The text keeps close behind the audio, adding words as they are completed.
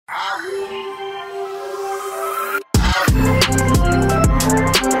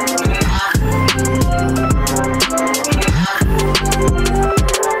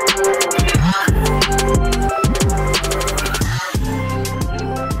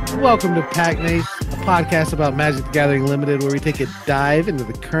Welcome to Packmates, a podcast about Magic the Gathering Limited, where we take a dive into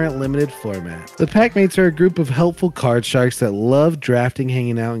the current limited format. The Packmates are a group of helpful card sharks that love drafting,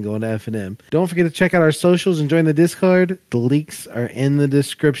 hanging out, and going to FNM. Don't forget to check out our socials and join the Discord. The links are in the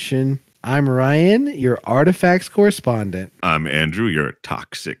description. I'm Ryan, your artifacts correspondent. I'm Andrew, your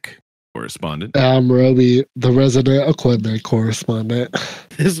toxic correspondent. I'm Robi, the resident equipment correspondent.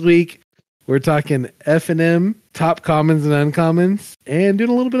 This week, we're talking FNM, top commons and uncommons, and doing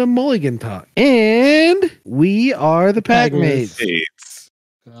a little bit of mulligan talk. And we are the Packmates.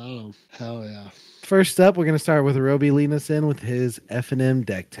 Oh, hell yeah. First up, we're going to start with Robi leading us in with his FNM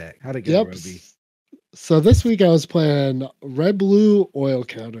deck tech. How'd it go, Robi? So this week I was playing red-blue oil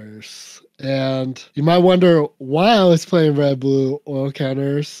counters. And you might wonder why I was playing red-blue oil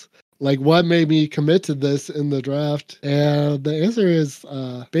counters. Like, what made me commit to this in the draft? And the answer is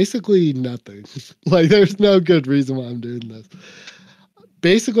basically nothing. Like, there's no good reason why I'm doing this.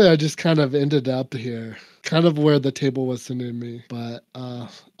 Basically, I just kind of ended up here, kind of where the table was sending me. But I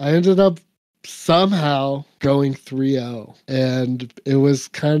ended up somehow going 3-0, and it was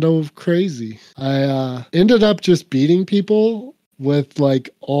kind of crazy. I ended up just beating people with,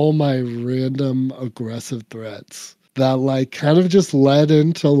 like, all my random aggressive threats that, like, kind of just led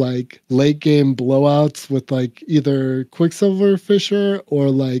into, like, late game blowouts with, like, either Quicksilver Fisher or,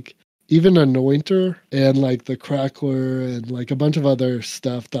 like, even Anointer and, like, the Crackler and, like, a bunch of other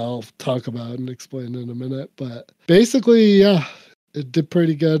stuff that I'll talk about and explain in a minute. But basically, yeah, it did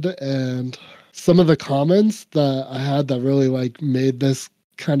pretty good. And some of the commons that I had that really, like, made this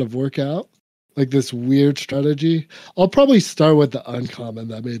kind of work out, like this weird strategy. I'll probably start with the uncommon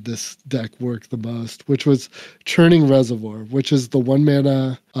that made this deck work the most, which was Churning Reservoir, which is the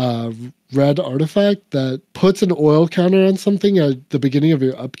 1-mana red artifact that puts an oil counter on something at the beginning of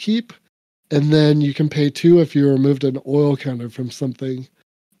your upkeep, and then you can pay 2 if you removed an oil counter from something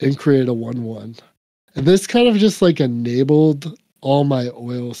and create a 1/1. And this kind of just, like, enabled all my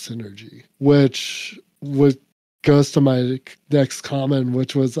oil synergy, which goes to my next common,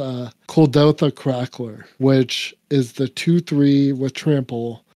 which was Kuldotha Crackler, which is the 2/3 with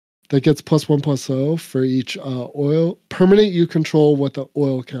trample that gets +1/+0 for each oil permanent you control with the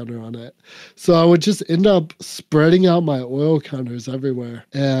oil counter on it. So I would just end up spreading out my oil counters everywhere.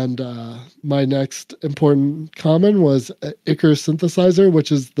 And my next important common was Icarus Synthesizer,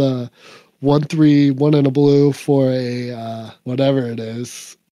 which is the 1/3, 1 and a blue for a whatever it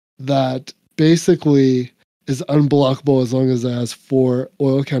is, that basically is unblockable as long as it has 4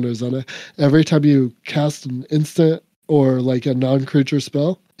 oil counters on it. Every time you cast an instant or, like, a non-creature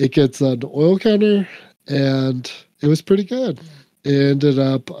spell, it gets an oil counter, and it was pretty good. It ended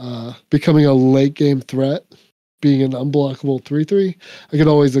up becoming a late game threat, being an unblockable 3/3. I could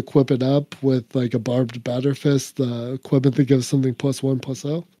always equip it up with, like, a Barbed Batterfist, the equipment that gives something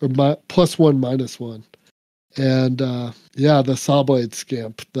 +1/+0, or +1/-1. And yeah, the Sawblade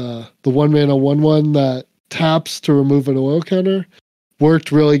Scamp, the 1-mana 1/1 that taps to remove an oil counter, worked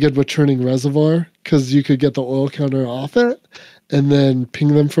really good with Churning Reservoir because you could get the oil counter off it and then ping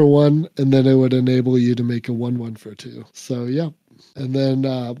them for 1, and then it would enable you to make a 1/1 for 2. So yeah. And then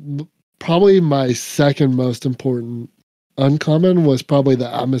probably my second most important uncommon was probably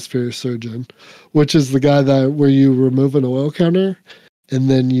the Atmosphere Surgeon, which is the guy that where you remove an oil counter and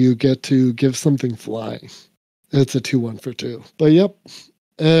then you get to give something flying. It's a 2/1 for 2. But yep.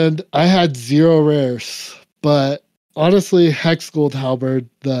 And I had 0 rares. But honestly, Hex Gold Halberd,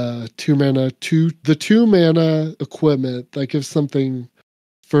 the 2-mana equipment that gives something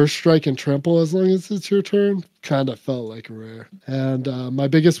first strike and trample as long as it's your turn, kind of felt like a rare. And my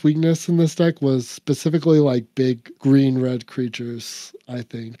biggest weakness in this deck was specifically, like, big green-red creatures, I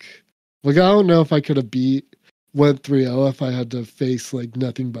think. Like, I don't know if I could have went 3-0 if I had to face, like,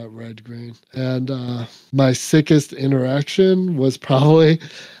 nothing but red-green. And my sickest interaction was probably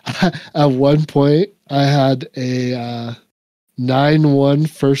at one point I had a 9/1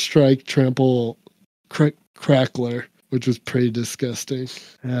 first strike trample Crackler, which was pretty disgusting.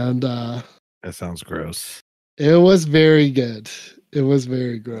 And That sounds gross. it was very good. It was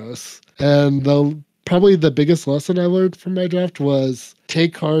very gross. And probably the biggest lesson I learned from my draft was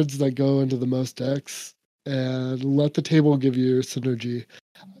take cards that go into the most decks and let the table give you your synergy.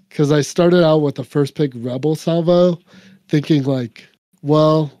 Because I started out with the first pick Rebel Salvo, thinking, like,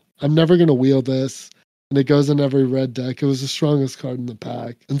 well, I'm never going to wield this, and it goes in every red deck. It was the strongest card in the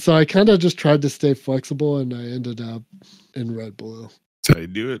pack. And so I kind of just tried to stay flexible, and I ended up in red-blue. That's how you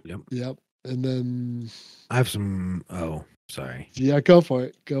do it. Yep. And then I have some... Oh, sorry. Yeah, go for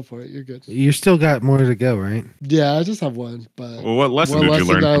it. Go for it. You're good. You still got more to go, right? Yeah, I just have one. But Well, what lesson did you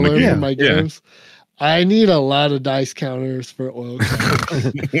learn I from the learned game? from my games? I need a lot of dice counters for oil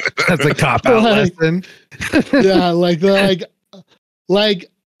counters. That's a cop out lesson. Yeah, like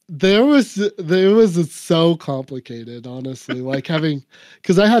there was so complicated, honestly. Like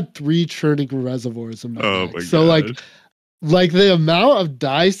because I had 3 churning reservoirs in my deck. my So gosh. like the amount of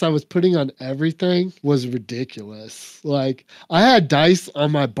dice I was putting on everything was ridiculous. Like I had dice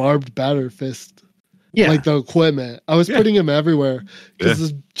on my barbed batter fist. Yeah. Like the equipment. I was putting them everywhere.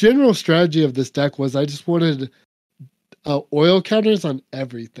 Because the general strategy of this deck was I just wanted oil counters on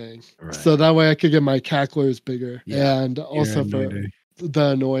everything. Right. So that way I could get my cacklers bigger. Yeah. And also for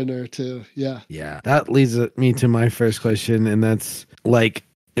the anointer too. Yeah. Yeah. That leads me to my first question, and that's like,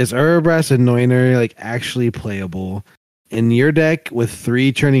 is Urabrass Anointer like actually playable? In your deck with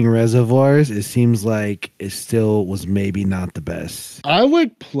 3 churning reservoirs, it seems like it still was maybe not the best. I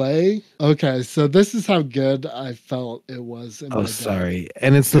would play. Okay, so this is how good I felt it was. In my deck. Sorry.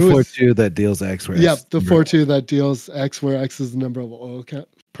 And it's the 4-2 that deals X. Yep, the 4-2 that deals X, where X is the number of oil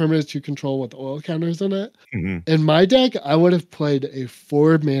permanents you control with oil counters in it. Mm-hmm. In my deck, I would have played a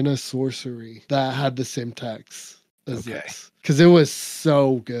 4-mana sorcery that had the same text as this. Because it was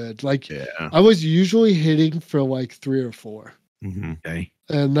so good. Like, I was usually hitting for like 3 or 4. Mm-hmm. Okay.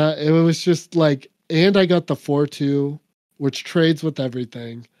 And that it was just like, and I got the 4-2, which trades with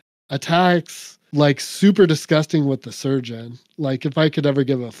everything. Attacks like super disgusting with the surgeon. Like, if I could ever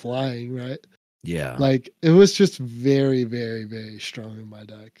give a flying, right? Yeah. Like, it was just very, very, very strong in my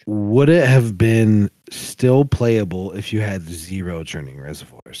deck. Would it have been still playable if you had 0 churning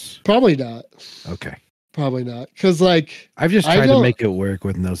reservoirs? Probably not. Okay. Probably not. Because, like, I've just tried to make it work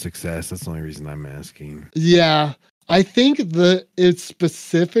with no success. That's the only reason I'm asking. Yeah. I think that it's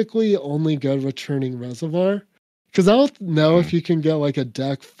specifically only good with churning reservoir. Because I don't know if you can get like a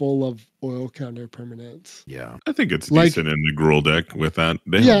deck full of oil counter permanents. Yeah. I think it's decent in the Gruul deck with that.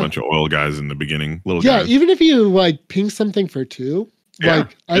 They have a bunch of oil guys in the beginning. Little guys. Even if you like ping something for 2,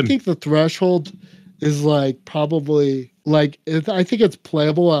 like I think the threshold is like probably like I think it's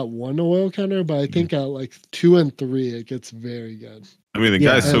playable at 1 oil counter, but I think at like 2 and 3 it gets very good. I mean, the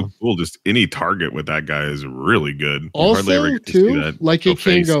guy's so cool. Just any target with that guy is really good. Also, too, like it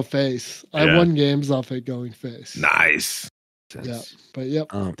can go face. I won games off it going face. Nice. Yeah,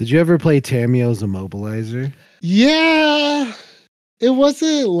 but did you ever play Tamio's Immobilizer? Yeah, it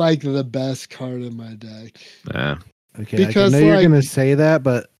wasn't like the best card in my deck. Yeah. Okay, because I know you're gonna say that,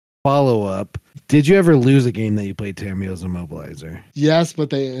 but follow up. Did you ever lose a game that you played Tamio's Immobilizer? Yes, but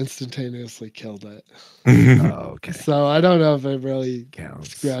they instantaneously killed it. Oh, okay. So I don't know if it really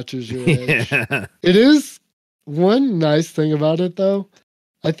counts. Scratches your itch. It is one nice thing about it, though.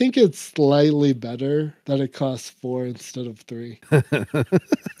 I think it's slightly better that it costs 4 instead of 3.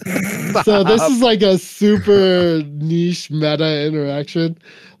 So this is like a super niche meta interaction.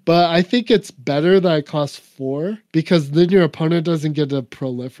 But I think it's better that it costs 4 because then your opponent doesn't get to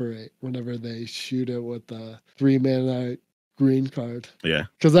proliferate whenever they shoot it with the 3-mana green card. Yeah.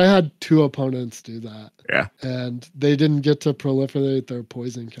 Because I had 2 opponents do that. Yeah. And they didn't get to proliferate their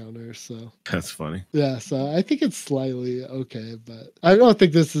poison counters. So that's funny. Yeah. So I think it's slightly okay, but I don't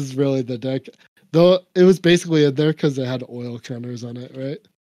think this is really the deck. Though it was basically in there because it had oil counters on it, right?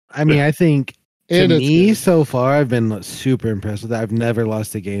 I mean, I think. And to me, so far, I've been super impressed with that. I've never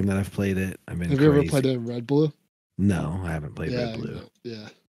lost a game that I've played it. Have you ever played it in red blue? No, I haven't played red blue. Yeah.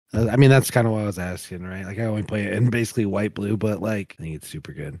 I mean, that's kind of what I was asking, right? Like, I only play it in basically white blue, but like, I think it's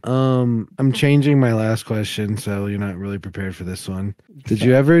super good. I'm changing my last question, so you're not really prepared for this one. Did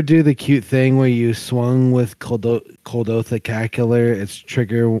you ever do the cute thing where you swung with Coldotha Cacular, its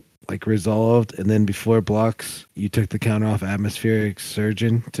trigger like resolved, and then before it blocks, you took the counter off Atmospheric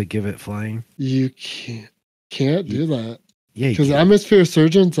Surgeon to give it flying? You can't do that. Yeah, because Atmosphere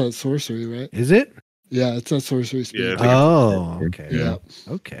Surgeon's at sorcery, right? Is it? Yeah, it's at sorcery speed. Yeah, okay. Yeah.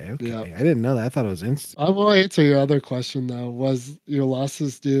 Okay. Yeah. I didn't know that. I thought it was instant. I will answer your other question though. Was your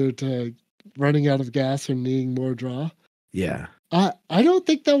losses due to running out of gas or needing more draw? Yeah. I don't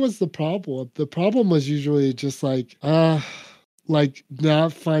think that was the problem. The problem was usually just like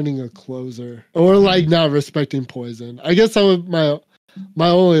not finding a closer or like not respecting poison. I guess I would my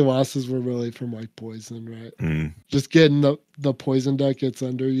only losses were really from like poison, right? Just getting the poison deck gets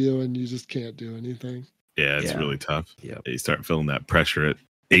under you and you just can't do anything. Yeah, it's really tough. Yeah, you start feeling that pressure at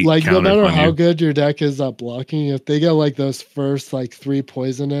 8. Like no matter how good your deck is at blocking, if they get like those first like 3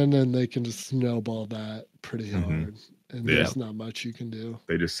 poison in, and they can just snowball that pretty hard, and there's not much you can do.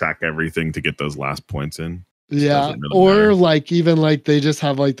 They just sack everything to get those last points in. Yeah, or matter. Like even like they just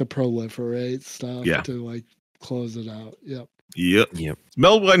have like the proliferate stuff to like close it out. Yep.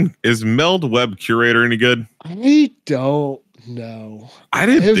 Is Meld Web Curator any good? I don't No. I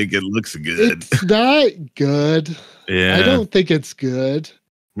didn't think it looks good. It's not good. Yeah. I don't think it's good.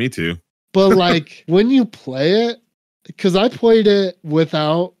 Me too. But like when you play it, because I played it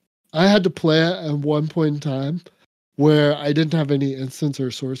without, I had to play it at one point in time where I didn't have any instants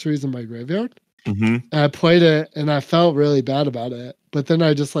or sorceries in my graveyard. Mm-hmm. And I played it and I felt really bad about it. But then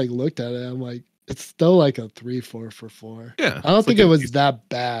I just like looked at it. I'm like, it's still like a 3/4 for 4. Yeah. I don't think it was that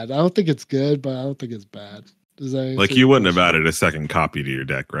bad. I don't think it's good, but I don't think it's bad. Does that like you wouldn't have added a second copy to your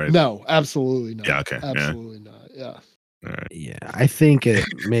deck, right? No, absolutely not. Yeah, okay. Absolutely not. Yeah. All right. Yeah, I think it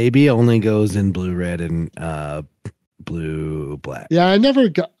maybe only goes in blue, red, and blue, black. Yeah, I never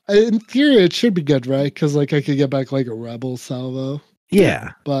got. In theory, it should be good, right? Because like I could get back like a rebel salvo.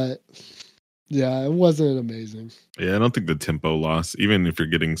 Yeah, but yeah, it wasn't amazing. Yeah, I don't think the tempo loss, even if you're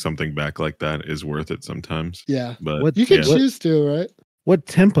getting something back like that, is worth it sometimes. Yeah, but you can choose to, right? What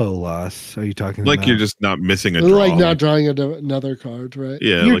tempo loss are you talking about? Like you're just not missing a draw. Like not drawing another card, right?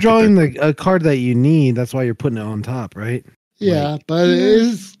 Yeah, you're like drawing a card that you need. That's why you're putting it on top, right? Yeah, but it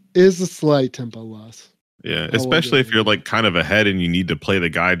is a slight tempo loss. Yeah, especially if you're like kind of ahead and you need to play the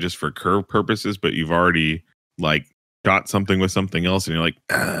guy just for curve purposes, but you've already like got something with something else, and you're like,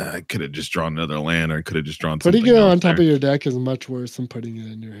 I could have just drawn another land, or I could have just drawn putting something it else on top of your deck is much worse than putting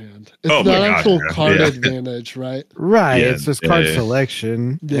it in your hand. It's not actual card advantage, right? Right. Yeah, it's just card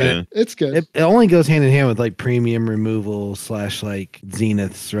selection. Yeah, it's good. It only goes hand in hand with like premium removal / like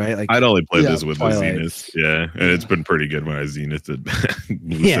zeniths, right? Like I'd only play this with the Twilights. zeniths, and it's been pretty good when I zenithed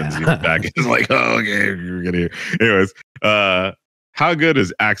Zenith back. It's like, oh, okay, you're gonna hear. Anyways, how good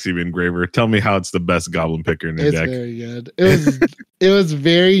is Axiom Engraver? Tell me how it's the best goblin picker in your deck. It's very good. It was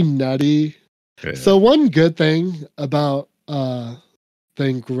very nutty. Yeah. So one good thing about the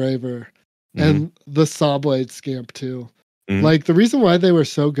Engraver and the Sawblade Scamp too. Like the reason why they were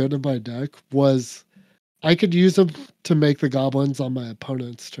so good in my deck was I could use them to make the goblins on my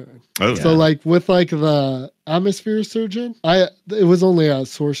opponent's turn. Oh, so like with like the Atmosphere Surgeon, it was only at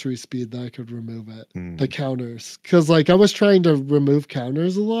sorcery speed that I could remove it. The counters, because like I was trying to remove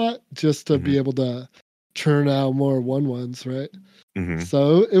counters a lot just to be able to churn out more 1/1s, right?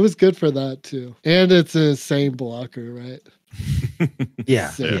 So it was good for that too, and it's an insane blocker, right?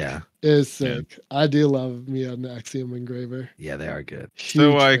 Yeah, sick. Yeah, it's sick. I do love me an Axiom Engraver. Yeah, they are good.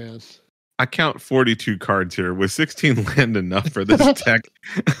 Huge fan. I count 42 cards here. Was 16 land enough for this deck?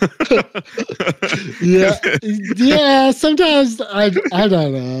 yeah. Sometimes I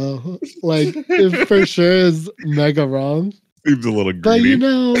don't know. Like it for sure is mega wrong. Seems a little greedy. But you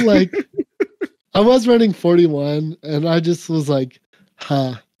know, like I was running 41, and I just was like,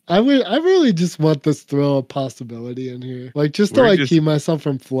 I really just want this throw a possibility in here, like just to keep myself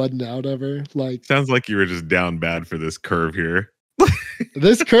from flooding out ever. Like sounds like you were just down bad for this curve here.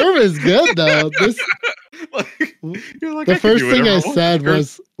 This curve is good though. The first thing I said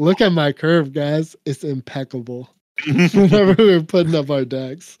was, "Look at my curve, guys. It's impeccable." Whenever we were putting up our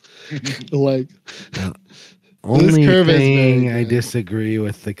decks, like only thing I disagree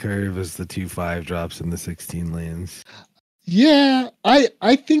with the curve is the 2/5 drops in the 16 lands. Yeah,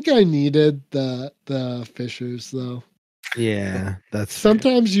 I think I needed the fissures though. Yeah, that's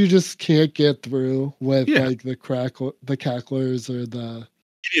sometimes you just can't get through with like the cacklers or the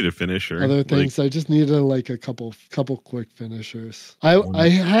you need a finisher. Other things. I just needed like a couple quick finishers. I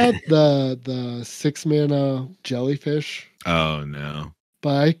had the 6-mana jellyfish. Oh no.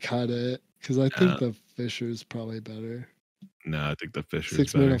 But I cut it because I think the fisher is probably better. No, I think the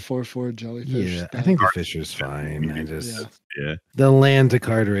Fisher's 6-mana 4/4 jellyfish. Yeah, I think the Fisher's fine. I just yeah. The land to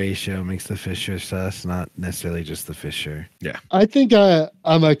card ratio makes the Fisher sus, not necessarily just the Fisher. Yeah. I think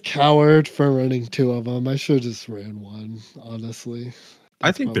I'm a coward for running 2 of them. I should have just ran 1, honestly.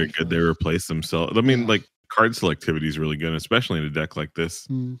 I think they're good. They replace themselves. I mean, like card selectivity is really good, especially in a deck like this.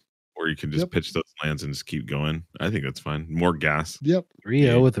 Where you can just pitch those lands and just keep going. I think that's fine. More gas. Yep.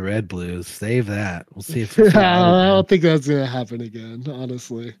 3-0 with the red blues. Save that. We'll see if I don't think that's gonna happen again,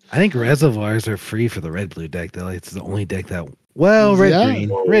 honestly. I think reservoirs are free for the red blue deck though. It's the only deck that red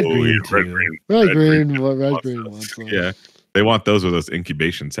green. Red green wants those. Yeah. They want those with those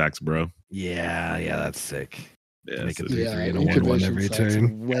incubation sacks, bro. Yeah, that's sick. Yeah, make it 3/3 and a 1/1 every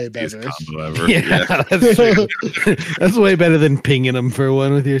turn. Way better. Combo ever. Yeah, that's way better than pinging them for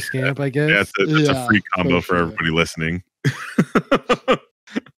 1 with your scamp, I guess. Yeah, it's a free combo for everybody listening.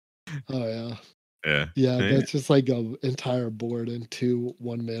 Oh yeah. Yeah, that's just like an entire board and 2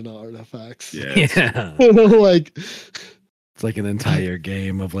 1-mana artifacts. Yeah. Like it's like an entire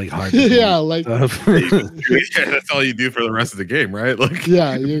game of like hard. Yeah, like that's all you do for the rest of the game, right? Like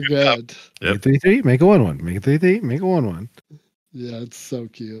yeah, you're good. Make it 3/3, make a 1/1. Make it 3/3, make a 1/1. Yeah, it's so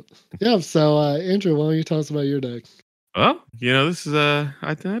cute. Yeah, so Andrew, why don't you tell us about your deck? Well, this is I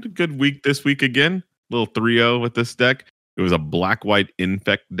had a good week this week again. Little 3-0 with this deck. It was a black-white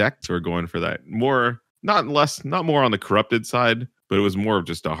infect deck, so we're going for that not more on the corrupted side, but it was more of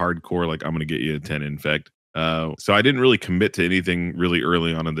just a hardcore, like I'm going to get you a 10 infect. So I didn't really commit to anything really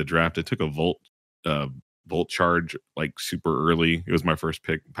early on in the draft. I took a Volt charge like super early. It was my first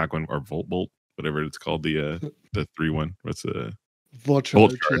pick, pack one or Bolt, whatever it's called, the 3-1. What's the Volt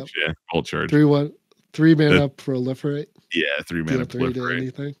charge? Yep. Yeah, Volt charge. 3-1, 3-mana proliferate. Yeah, 3-mana proliferate.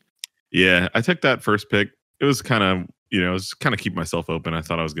 Anything. Yeah, I took that first pick. It was kind of, keep myself open. I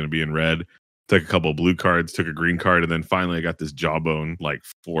thought I was going to be in red. Took a couple of blue cards, took a green card, and then finally I got this Jawbone like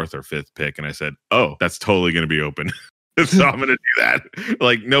 4th or 5th pick, and I said, "Oh, that's totally going to be open." So I'm going to do that.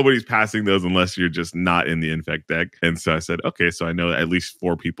 Like nobody's passing those unless you're just not in the infect deck. And so I said, okay, so I know at least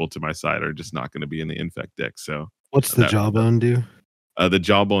 4 people to my side are just not going to be in the infect deck. So what's the Jawbone do? The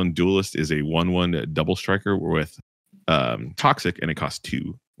Jawbone Duelist is a 1/1 double striker with toxic, and it costs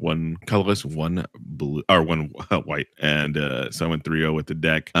 2. 1 colorless, 1 blue, or 1 white. And so I went 3-0 with the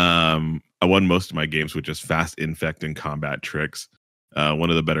deck. I won most of my games with just fast infect and combat tricks. One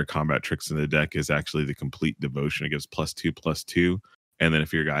of the better combat tricks in the deck is actually the complete devotion. It gives +2/+2. And then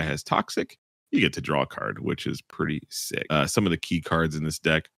if your guy has toxic, you get to draw a card, which is pretty sick. Some of the key cards in this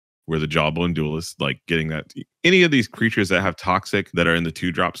deck were the Jawbone Duelist, like getting that. Any of these creatures that have toxic that are in the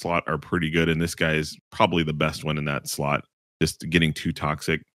 2-drop slot are pretty good. And this guy is probably the best one in that slot, just getting 2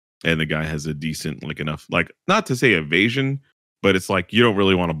 toxic. And the guy has a decent, not to say evasion, but it's like you don't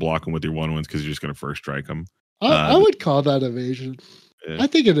really want to block him with your 1/1s because you're just going to first strike him. I would call that evasion. Yeah. I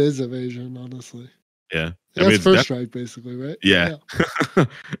think it is evasion, honestly. Yeah. That's first strike, basically, right? Yeah.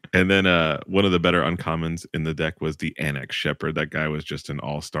 And then one of the better uncommons in the deck was the Annex Shepherd. That guy was just an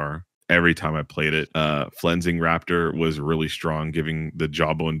all-star. Every time I played it, Flensing Raptor was really strong, giving the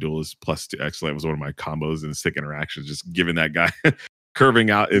Jawbone Duelist +2 excellent was one of my combos and sick interactions. Just giving that guy curving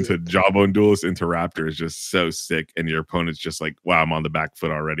out into Jawbone Duelist into Raptor is just so sick, and your opponent's just like, wow, I'm on the back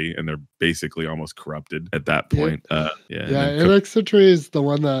foot already, and they're basically almost corrupted at that point. Annex Sentry is the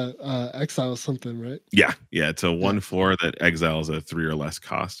one that exiles something, right? Yeah, it's a 1/4 that exiles a 3 or less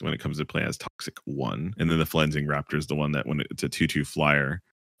cost when it comes to play as toxic 1, and then the Flensing Raptor is the one that when it's a 2/2 flyer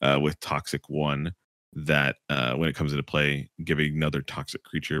with toxic 1 that when it comes into play, giving another toxic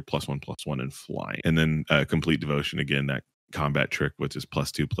creature +1/+1 and fly, and then complete devotion again, that combat trick, which is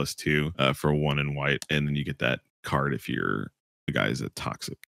 +2/+2 for 1 and white, and then you get that card if the guy is a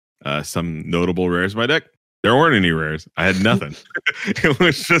toxic. Some notable rares in my deck. There weren't any rares. I had nothing. It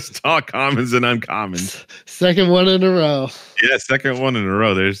was just all commons and uncommons. Second one in a row. Yeah, second one in a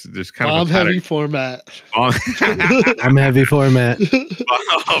row. There's kind of a heavy format. I'm heavy format.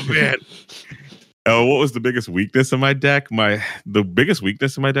 Oh man. Oh, what was the biggest weakness of my deck? The biggest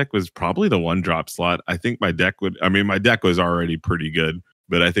weakness of my deck was probably the 1-drop slot. I think my deck was already pretty good,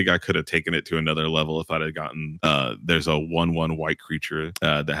 but I think I could have taken it to another level if I'd have gotten there's a 1/1 white creature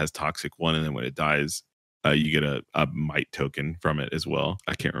that has toxic 1, and then when it dies, you get a might token from it as well.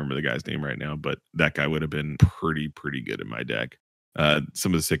 I can't remember the guy's name right now, but that guy would have been pretty good in my deck.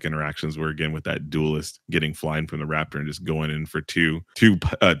 Some of the sick interactions were again with that Duelist getting flying from the Raptor and just going in for two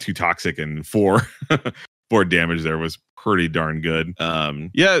toxic and 4 damage. There was pretty darn good.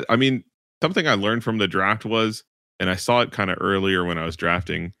 Something I learned from the draft was, and I saw it kind of earlier when I was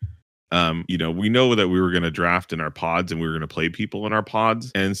drafting. We know that we were going to draft in our pods and we were going to play people in our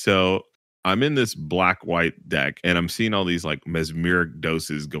pods, and so I'm in this black-white deck, and I'm seeing all these like mesmeric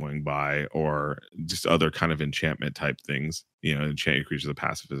doses going by, or just other kind of enchantment type things, enchanted creatures of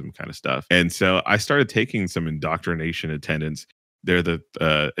pacifism kind of stuff. And so I started taking some indoctrination attendants. They're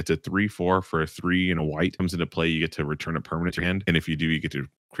it's a 3/4 for a 3 and a white. Comes into play, you get to return a permanent to your hand, and if you do, you get to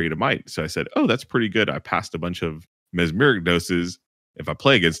create a might. So I said, oh, that's pretty good. I passed a bunch of mesmeric doses. If I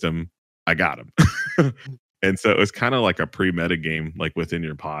play against them, I got them. And so it was kind of like a pre-meta game, like within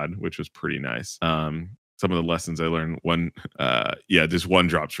your pod, which was pretty nice. Some of the lessons I learned, this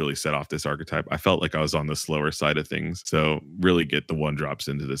 1-drops really set off this archetype. I felt like I was on the slower side of things. So really get the 1-drops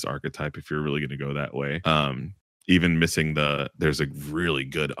into this archetype if you're really going to go that way. Even missing there's a really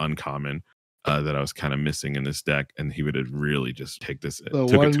good uncommon that I was kind of missing in this deck, and he would have really just took it to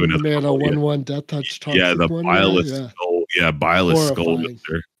another level. 1/1 Death Touch. Yeah, the Bilious Skull. Yeah, Bilious Skull.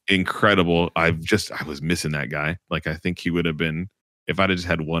 Incredible. I was missing that guy. Like, I think he would have been, if I'd have just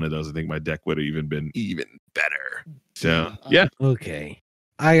had one of those, I think my deck would have even been even better. So yeah. Okay.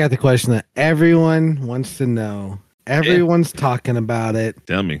 I got the question that everyone wants to know. Everyone's talking about it.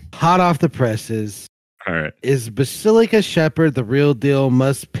 Tell me. Hot off the presses. All right. Is Basilica Shepherd the real deal?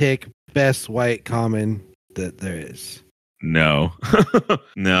 Must pick best white common that there is? No,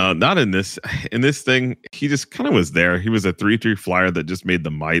 no, not in this. In this thing, he just kind of was there. He was a 3/3 flyer that just made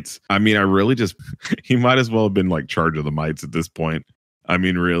the mites. I mean, I really just he might as well have been like charge of the mites at this point. I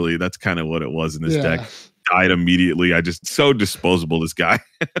mean, really, that's kind of what it was in this deck. Died immediately. I just so disposable. This guy,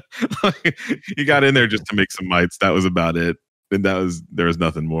 he got in there just to make some mites. That was about it. And there was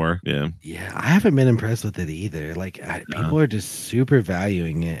nothing more. Yeah. Yeah, I haven't been impressed with it either. Like people are just super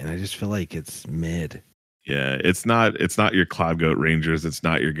valuing it, and I just feel like it's mid. Yeah, it's not your Cloud Goat Rangers. It's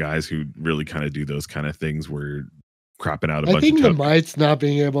not your guys who really kind of do those kind of things where you're crapping out a bunch of tokens. I think the tokens. mites not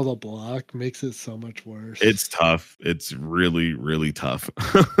being able to block makes it so much worse. It's tough. It's really, really tough.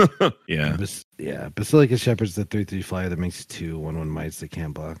 Yeah. Basilica Shepherd's the 3/3 flyer that makes 2 1/1 mites that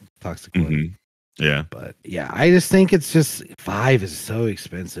can't block Toxic Wood. Yeah. But yeah, I just think it's just 5 is so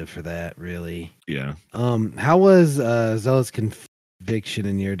expensive for that, really. Yeah. How was Zealous Conviction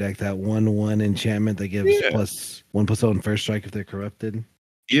in your deck? That 1/1 enchantment that gives +1/+0 and first strike if they're corrupted?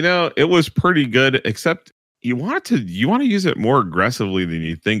 You know, it was pretty good, except you want to use it more aggressively than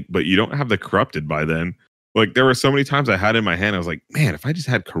you think, but you don't have the corrupted by then. Like there were so many times I had in my hand, I was like, man, if I just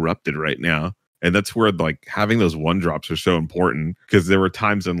had corrupted right now. And that's where like having those 1-drops are so important, because there were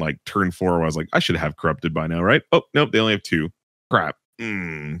times in like turn 4 where I was like, I should have corrupted by now, right? Oh, nope, they only have 2. Crap.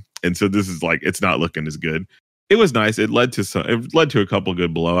 And so this is like, it's not looking as good. It was nice. It led to a couple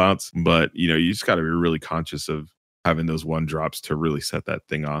good blowouts, but you know, you just got to be really conscious of having those 1-drops to really set that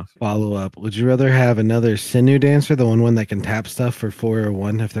thing off. Follow up. Would you rather have another Sinew Dancer, the one that can tap stuff for 4 or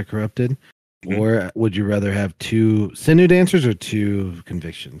 1 if they're corrupted? Or would you rather have 2 Sinew Dancers or 2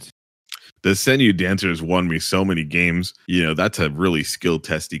 Convictions? The Sinew Dancers won me so many games. You know, that's a really skill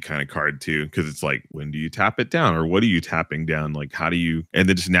testy kind of card too, because it's like, when do you tap it down, or what are you tapping down? Like, how do you? And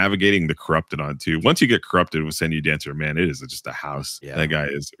then just navigating the corrupted on too. Once you get corrupted with Sinew Dancer, man, it is just a house. Yeah. That guy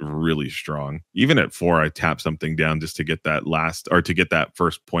is really strong. Even at 4, I tap something down just to get that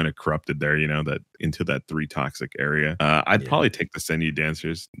first point of corrupted there. You know, that into that 3 toxic area. I'd probably take the Sinew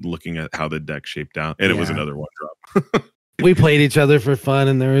Dancers, looking at how the deck shaped out, and it was another 1-drop. We played each other for fun,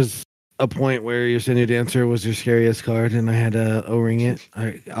 and there was a point where your Sinew Dancer was your scariest card, and I had to O-ring it.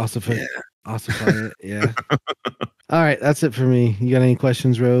 I also play it. Yeah. All right, that's it for me. You got any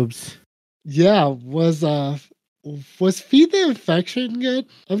questions, Robes? Yeah, was Feed the Infection good?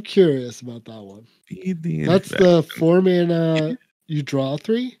 I'm curious about that one. That's the 4-mana. You draw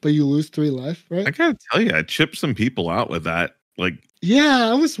 3, but you lose 3 life, right? I gotta tell you, I chipped some people out with that. Like, yeah,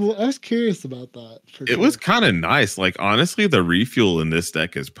 I was curious about that. It was kind of nice. Like, honestly, the refuel in this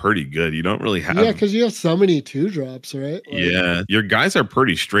deck is pretty good. You don't really have because you have so many 2-drops, right? Like, your guys are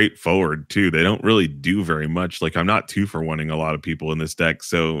pretty straightforward too. They don't really do very much. Like, I'm not 2-for-1ing a lot of people in this deck,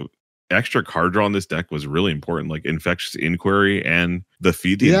 so extra card draw in this deck was really important. Like Infectious Inquiry and the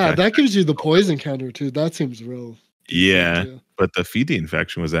Feed the Infection. That gives you the poison counter too. That seems real. Yeah, but the Feed the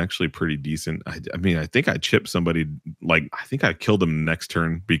Infection was actually pretty decent. I mean, I think I chipped somebody, like, I think I killed them next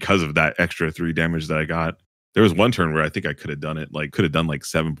turn because of that extra 3 damage that I got. There was one turn where I think I could have done it, like, could have done like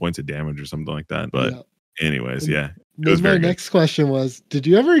 7 points of damage or something like that. But anyways, it was my next question was, did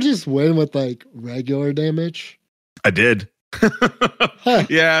you ever just win with like regular damage? I did.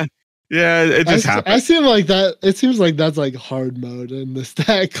 Yeah. Yeah, it just happened. I seem like that. It seems like that's like hard mode in this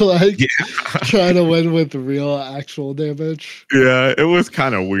deck, like trying to win with real actual damage. Yeah, it was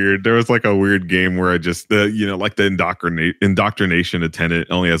kind of weird. There was like a weird game where I just like the indoctrination attendant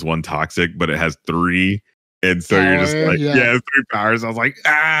only has 1 toxic, but it has 3, and so you're just like, 3 powers. I was like,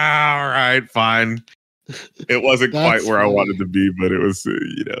 all right, fine. It wasn't quite where I wanted to be, but it was,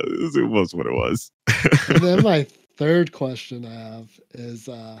 it was what it was. And then my third question I have is,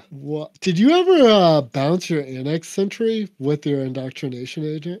 what did you ever bounce your Annex Sentry with your indoctrination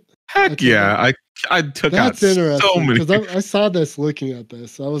agent? Heck yeah, I took out so many. Because I saw this looking at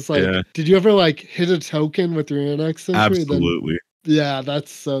this. I was like, did you ever like hit a token with your Annex Sentry? Absolutely.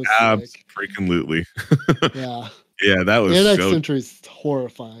 That's so sick. Freaking-lutely. Yeah, that was Annex Sentry's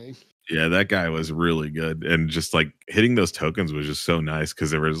horrifying. Yeah, that guy was really good, and just like hitting those tokens was just so nice, because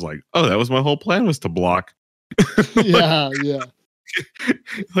there was like, oh, that was my whole plan, was to block. Yeah.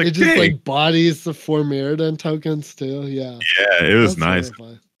 Like, it just like bodies the 4 Mirrodin tokens too. Yeah, it was nice.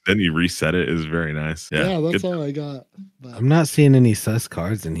 Horrifying. Then you reset it. It was very nice. Yeah, that's all I got. But I'm not seeing any sus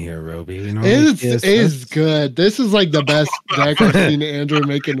cards in here, Robi. It is good. This is like the best deck I've seen Andrew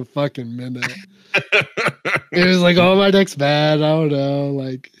make in a fucking minute. It was like, oh, my deck's bad. I don't know.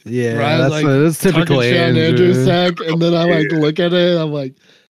 Like, that's typical Andrew's deck. And then I like look at it. I'm like,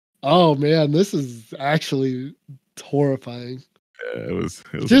 oh man, this is actually horrifying. it was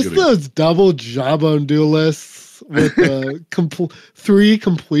Just those double jawbone duelists with the 3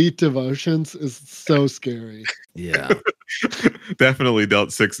 complete devotions is so scary. Yeah. Definitely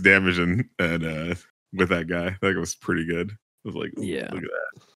dealt 6 damage and with that guy. That was pretty good. I was like, Yeah. look at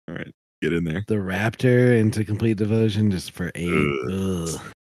that. All right, get in there. The Raptor into complete devotion just for 8. Ugh.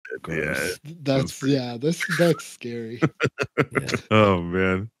 Yeah, That's scary. Yeah. Oh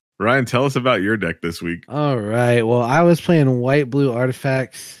man, Ryan, tell us about your deck this week. All right. Well, I was playing white blue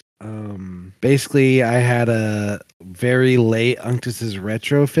artifacts. Basically, I had a very late Unctus's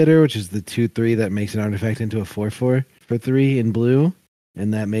Retrofitter, which is the 2/3 that makes an artifact into a 4/4 for 3 in blue,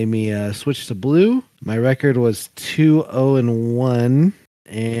 and that made me switch to blue. My record was 2-0-1.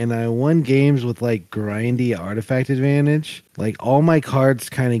 And I won games with like grindy artifact advantage. Like all my cards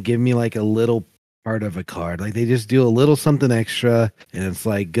kind of give me like a little part of a card. Like they just do a little something extra and it's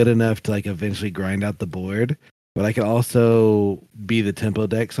like good enough to like eventually grind out the board. But I can also be the tempo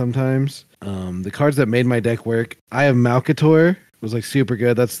deck sometimes. The cards that made my deck work, I have Malcator. It was like super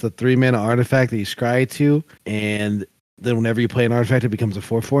good. That's the 3-mana artifact that you scry to. And then whenever you play an artifact, it becomes a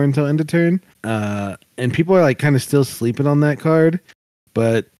 4/4 until end of turn. And people are like kind of still sleeping on that card.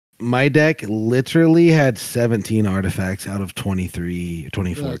 But my deck literally had 17 artifacts out of 24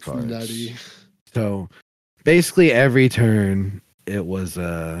 That's cards. Nutty. So basically every turn it was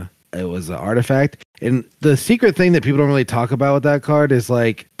an artifact. And the secret thing that people don't really talk about with that card is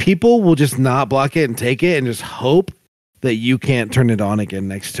like people will just not block it and take it and just hope that you can't turn it on again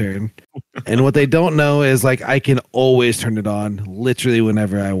next turn. And what they don't know is like I can always turn it on literally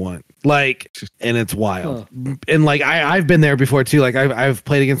whenever I want. Like, and it's wild. Huh. And like I've been there before too. Like I've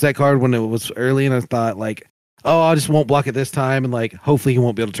played against that card when it was early, and I thought like, oh, I just won't block it this time, and like hopefully he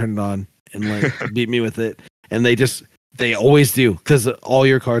won't be able to turn it on and like beat me with it. And they always do because all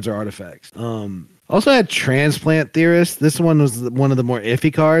your cards are artifacts. Also had Transplant Theorist. This one was one of the more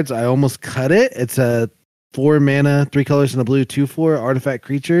iffy cards. I almost cut it. It's a 4 mana, 3 colors, and a blue 2/4 artifact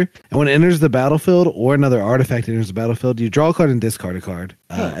creature. And when it enters the battlefield or another artifact enters the battlefield, you draw a card and discard a card.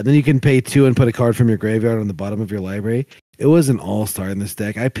 And then you can pay 2 and put a card from your graveyard on the bottom of your library. It was an all-star in this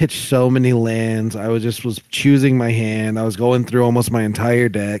deck. I pitched so many lands. I was choosing my hand. I was going through almost my entire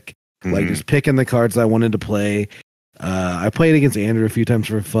deck, like just picking the cards I wanted to play. I played against Andrew a few times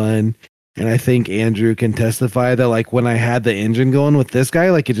for fun. And I think Andrew can testify that like when I had the engine going with this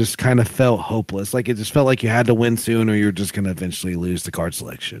guy, like it just kind of felt hopeless. Like it just felt like you had to win soon or you're just going to eventually lose the card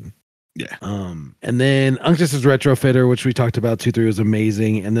selection. Yeah. And then Unctus's Retrofitter, which we talked about 2/3 was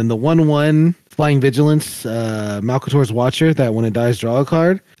amazing. And then the 1/1 Flying Vigilance, Malcator's Watcher, that when it dies, draw a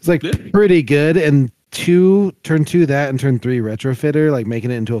card. It's like pretty good. And turn 2 that and turn 3 Retrofitter, like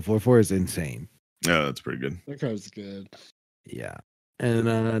making it into a 4/4 is insane. Oh, that's pretty good. That card's good. Yeah.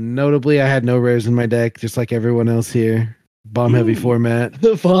 And notably, I had no rares in my deck, just like everyone else here. Bomb heavy format.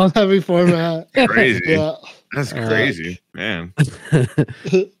 Bomb heavy format. Crazy. Yeah. That's crazy, man.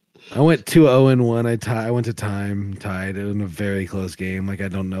 I went 2-0-1. I went to time, tied. It was a very close game. Like I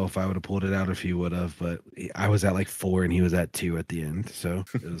don't know if I would have pulled it out if he would have, but I was at like 4 and he was at 2 at the end, so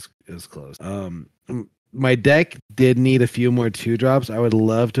it was close. My deck did need a few more 2-drops. I would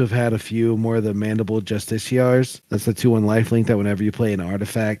love to have had a few more of the Mandible Justiciars. That's the 2/1 lifelink that whenever you play an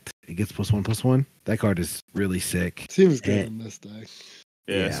artifact, it gets +1/+1. That card is really sick. Seems good in this deck.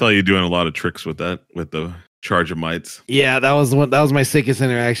 Yeah, I saw you doing a lot of tricks with that, with the Charge of Mites. Yeah, that was my sickest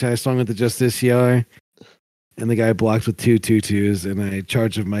interaction. I swung with the Justiciar, and the guy blocked with 2 2/2s, and I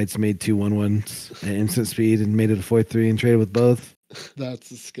Charge of Mites made 2 1/1s at instant speed and made it a 4/3 and traded with both. That's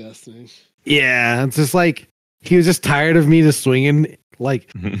disgusting. Yeah, it's just like he was just tired of me just swinging. Like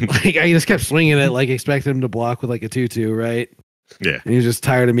I just kept swinging it, like expecting him to block with like a 2/2, right? Yeah. And he was just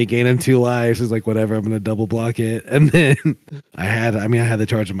tired of me gaining 2 lives. He's like, whatever, I'm gonna double block it. And then I had the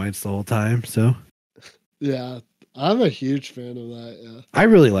Charge of Mites the whole time. So yeah, I'm a huge fan of that. Yeah, I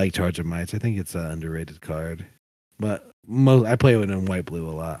really like Charge of Mites. I think it's an underrated card, but I play it in white blue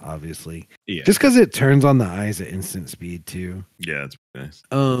a lot, obviously. Yeah. Just because it turns on the eyes at instant speed too. Yeah, it's nice.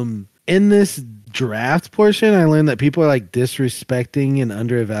 In this draft portion, I learned that people are like disrespecting and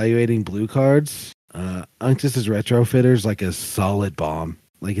under evaluating blue cards. Unctus's Retrofitter is like a solid bomb.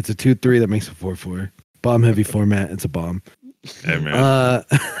 Like it's a 2/3 that makes a 4/4. Bomb heavy format. It's a bomb. Hey, man.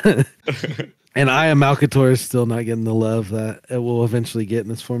 And I am Malcator is still not getting the love that it will eventually get in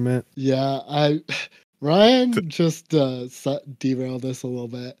this format. Yeah, Ryan just derailed this a little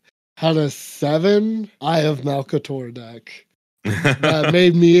bit. Had a 7 Eye of Malcator deck. That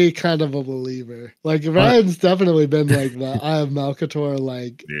made me kind of a believer. Like Ryan's definitely been like the Eye of Malcator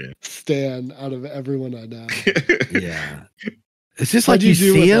stan out of everyone I know. Yeah. It's just How'd like you do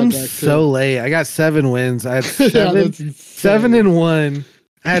see with that them deck, so too? late. I got 7 wins. I had Yeah, that's insane. 7-1.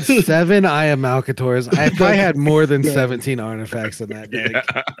 I had 7 Aya Malcators. I probably had more than Yeah. 17 artifacts in that deck.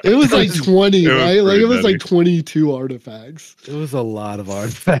 Yeah. It was like 20, It was right? Like pretty it was nutty. like 22 artifacts. It was a lot of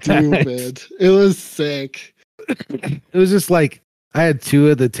artifacts. Stupid. It was sick. It was just like I had 2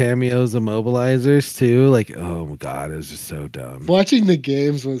 of the Tamiyo's immobilizers too. Like, oh my god, it was just so dumb. Watching the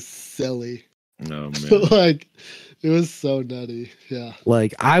games was silly. Oh man. Like it was so nutty. Yeah.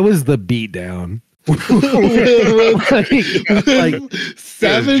 Like I was the beatdown. With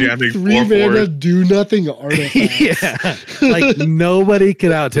 7 jamming 3-mana 4/4. do nothing artifacts. Yeah, like nobody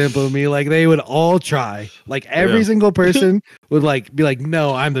could out tempo me. Like they would all try. Like every Yeah. single person would like be like,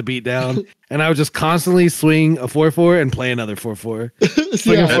 "No, I'm the beatdown," and I would just constantly swing a 4/4 and play another 4/4.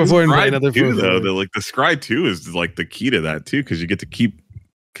 Swing a Yeah. 4/4 and play Scry another too, 4/4. though. Like the Scry 2 is like the key to that too, because you get to keep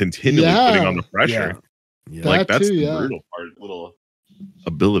continually putting on the pressure. Yeah. Like That that's too, the yeah. brutal part, little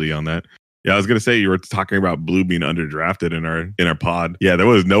ability on that. Yeah, I was gonna say you were talking about blue being underdrafted in our pod. Yeah, there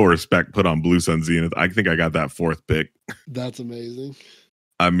was no respect put on Blue Sun Zenith. I think I got that 4th pick. That's amazing.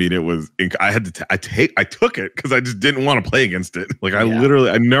 I mean, it was. I had to. I took it because I just didn't want to play against it. Like I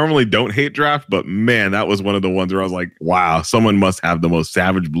Yeah. I normally don't hate draft, but man, that was one of the ones where I was like, wow, someone must have the most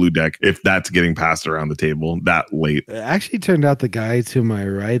savage blue deck if that's getting passed around the table that late. It actually turned out the guy to my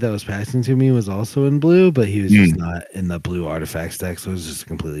right that was passing to me was also in blue, but he was just not in the blue artifacts deck, so it was just a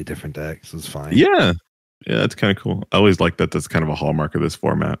completely different deck. So it's fine. Yeah. Yeah, that's kind of cool. I always like that. That's kind of a hallmark of this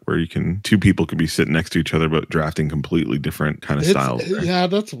format where 2 people could be sitting next to each other, but drafting completely different kind of styles. Yeah,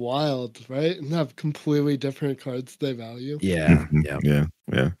 that's wild, right? And have completely different cards they value. Yeah. Mhm.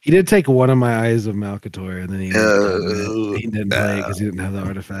 Yeah. He did take one of my eyes of Malcator, and then he didn't play it because he didn't have the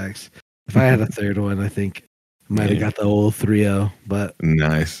artifacts. If I had a third one, I think I might have got the old 3-0, but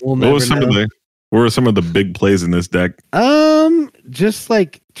Nice. we'll What never know. were some of the big plays in this deck? Just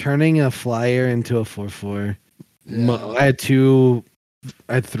like turning a flyer into a 4/4. Yeah. I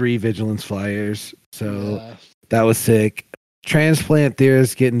had 3 vigilance flyers, so Yeah. that was sick. Transplant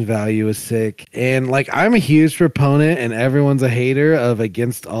Theorist getting value is sick, and like I'm a huge proponent, and everyone's a hater of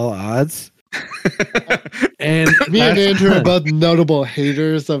against all odds. And Me and that's- Andrew are both notable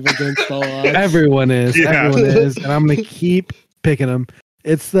haters of Against All Odds. everyone is, Yeah. and I'm gonna keep picking them.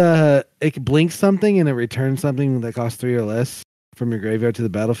 It blinks something and it returns something that costs 3 or less from your graveyard to the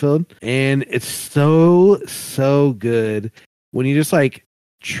battlefield, and it's so good when you just like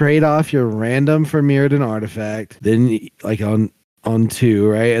trade off your random for Mirrodin artifact, then like on 2,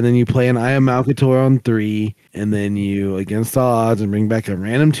 right, and then you play an Aya Malcator on 3, and then you against all odds and bring back a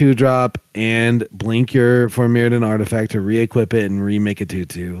random 2-drop and blink your for Mirrodin artifact to re-equip it and remake a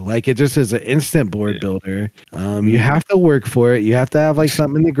 2/2. Like it just is an instant board builder. You have to work for it. You have to have like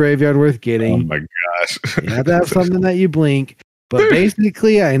something in the graveyard worth Oh getting. my gosh. You have to have something that you blink. But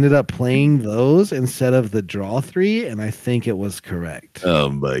basically, I ended up playing those instead of the draw 3, and I think it was correct. Oh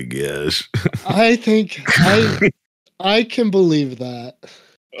my gosh. I think I can believe that.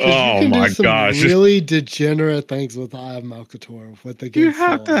 'Cause you Oh can my do some gosh. really degenerate things with Eye of Malcator. With You Against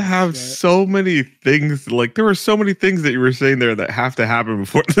have All to Odds, have right? so many things. Like there were so many things that you were saying there that have to happen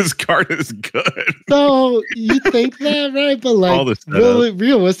before this card is good. So you think that, right? But All like, the setup. really,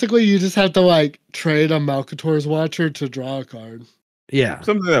 realistically, you just have to like trade a Malcator's Watcher to draw a card. Yeah.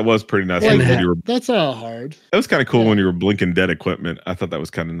 Something that was pretty nice Like, when you were. that's not hard. That was kind of cool Yeah. when you were blinking dead equipment. I thought that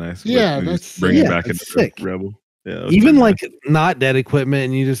was kind of nice. Yeah, When you that's just bring it sick. back Yeah, into that's sick. the Rebel. Yeah, that was Even pretty like nice. not dead equipment,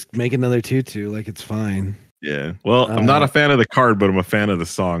 and you just make another 2/2. Like it's fine. Yeah. Well, I'm not a fan of the card, but I'm a fan of the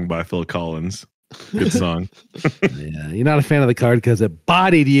song by Phil Collins. Good song. Yeah, you're not a fan of the card because it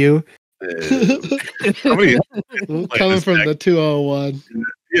bodied you. How many? Coming this from deck. the 201.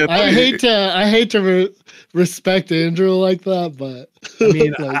 Yeah, I hate to respect Andrew like that, but I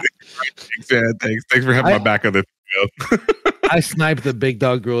mean, like, Thanks for having my back on this. I sniped the big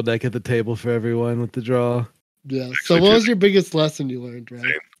dog rule deck at the table for everyone with the draw. yeah. So what was your biggest lesson you learned,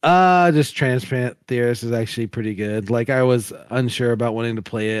 right? Just Transplant Theorist is actually pretty good. Like I was unsure about wanting to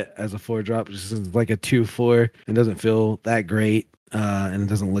play it as a 4-drop, just as like a 2/4. It doesn't feel that great, and it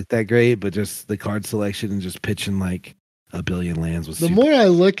doesn't look that great, but just the card selection and just pitching like a billion lands was The super. more I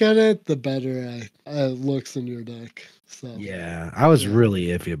look at it, the better it looks in your deck. So Yeah, I was really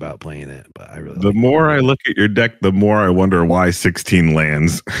iffy about playing it, but I really The like more I look at your deck, the more I wonder why 16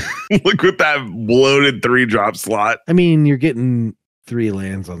 lands. Look at that bloated 3-drop slot. I mean, you're getting 3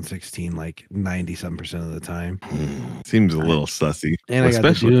 lands on 16 like 90% of the time. Seems a little sussy. And I got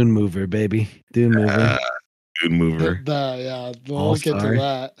the Dune Mover, baby. Dune Mover. Dune Mover. yeah, we'll get to All-star.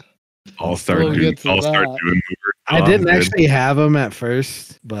 that. All-star We'll Dune. get to All-star that. Dune Mover. I didn't good. actually have them at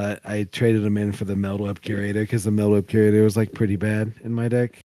first, but I traded them in for the Meld Web Curator because the Meld Web Curator was like pretty bad in my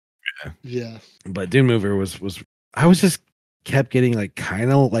deck. Yeah. But Dune Mover was I was just kept getting like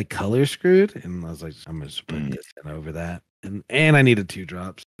kind of like color screwed, and I was like, I'm just putting this in over that, and I needed 2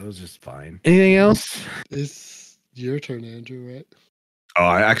 drops. So it was just fine. Anything else? It's your turn, Andrew, right? Oh,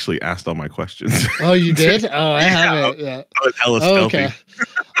 I actually asked all my questions. Oh, you did? Oh, I haven't. Yeah. I was hella Oh, stealthy. okay.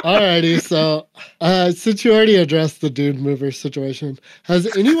 Alrighty. So, since you already addressed the Dune Mover situation,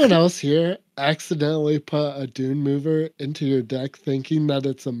 has anyone else here accidentally put a Dune Mover into your deck thinking that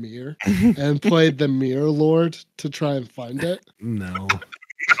it's a mirror and played the Mirror Lord to try and find it? No.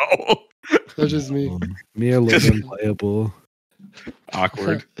 No. That's just me. Mirror looks unplayable.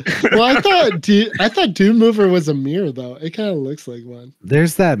 Awkward. Well, I thought Dune Mover was a mirror though. It kind of looks like one.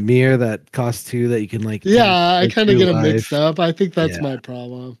 There's that mirror that costs 2 that you can like. Yeah, I kind of get them life. mixed up. I think that's Yeah. my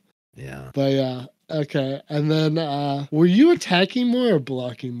problem. Yeah. But yeah, okay. And then, were you attacking more or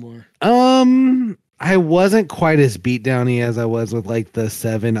blocking more? I wasn't quite as beat downy as I was with like the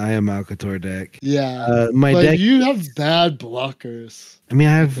 7 I Am Malcator deck. Yeah, My but deck. you have bad blockers. I mean,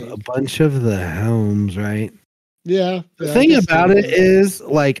 I have think. a bunch of the helms, right? Yeah. The thing about it is,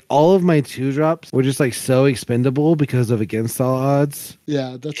 like, all of my 2 drops were just like so expendable because of against all odds,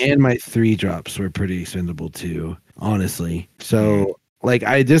 yeah, that's and my 3 drops were pretty expendable too, honestly. So, like,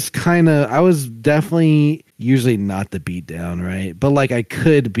 I just I was definitely usually not the beatdown, right? But like, I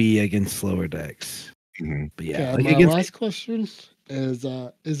could be against slower decks. But yeah, okay, like my against, last question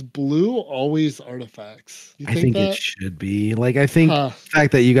is blue always artifacts? You I think that? it should be. Like, I think Huh. the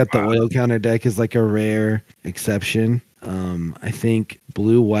fact that you got the oil counter deck is like a rare exception. I think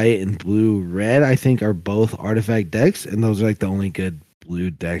blue white and blue red, I think, are both artifact decks, and those are like the only good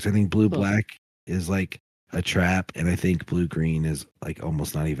blue decks. I think blue black is like a trap, and I think blue green is like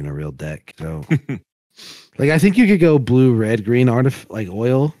almost not even a real deck. So like, I think you could go blue red green like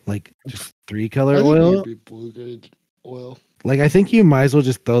oil, like just 3 color I think oil. it'd be blue grade oil. Like, I think you might as well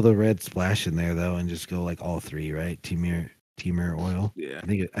just throw the red splash in there though, and just go like all 3, right? Teamer oil. Yeah.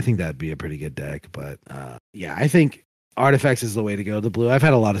 I think that'd be a pretty good deck. But yeah, I think artifacts is the way to go. The blue, I've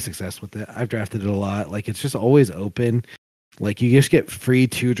had a lot of success with it. I've drafted it a lot. Like, it's just always open. Like, you just get free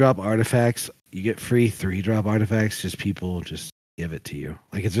 2-drop artifacts. You get free 3-drop artifacts. Just people just give it to you.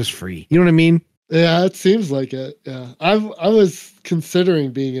 Like, it's just free. You know what I mean? Yeah, it seems like it. Yeah, I was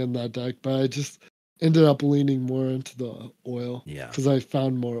considering being in that deck, but I just ended up leaning more into the oil. Yeah. Because I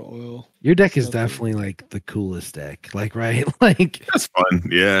found more oil. Your deck is stuff. definitely like the coolest deck. Like, right? Like, That's fun.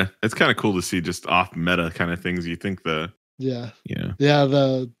 Yeah. It's kind of cool to see just off meta kind of things. You think Yeah. yeah.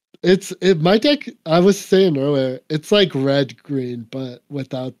 My deck, I was saying earlier, it's like red green, but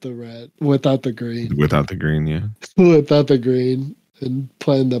without the green. Without the green, yeah. Without the green and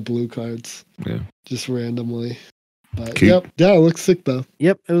playing the blue cards. Yeah. Just randomly. But Keep. yep. Yeah, it looks sick though.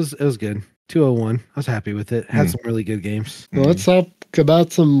 yep, it was good. 201. I was happy with it. Had Mm. some really good games. Well, let's talk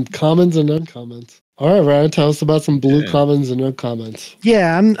about some commons and uncommons. All right, Ryan, tell us about some blue commons and uncommons.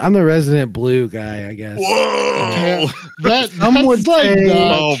 Yeah, I'm the resident blue guy, I guess. Whoa. That's would like say-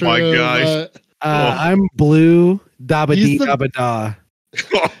 not Oh my true, gosh. but I'm blue. Dabba He's dee the- dabba da.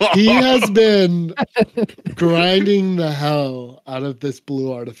 he has been grinding the hell out of this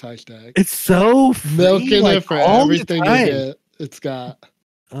blue artifact deck. It's so free, Milking like, it for all the everything time. it's got.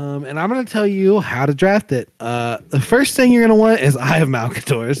 And I'm gonna tell you how to draft it. The first thing you're gonna want is Eye of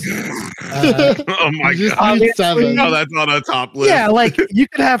Malcators. Oh my You just god. need 7. Oh, that's on a top list. Yeah, like you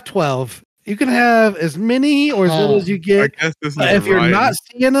could have 12. You can have as many or as little as you I get. guess this is But if you're Ryan. not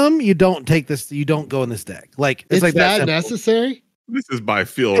seeing them, you don't take this. You don't go in this deck. Like It's like that simple. necessary? This is by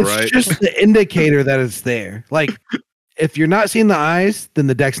feel, It's right? just the indicator that it's there. Like, if you're not seeing the eyes, then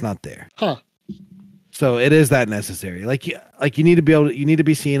the deck's not there. Huh. So it is that necessary. Like you need to be able to, you need to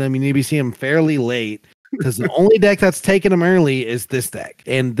be seeing them. You need to be seeing them fairly late, because the only deck that's taking them early is this deck.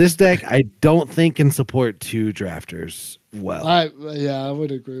 And this deck, I don't think can support 2 drafters well. I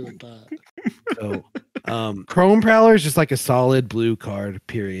would agree with that. So, Chrome Prowler is just like a solid blue card.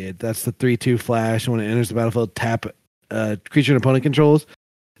 Period. That's the 3/2 flash. When it enters the battlefield, tap creature an opponent controls.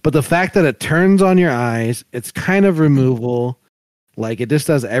 But the fact that it turns on your eyes, it's kind of removal. Like, it just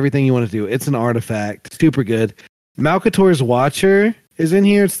does everything you want to do. It's an artifact. Super good. Malcator's Watcher is in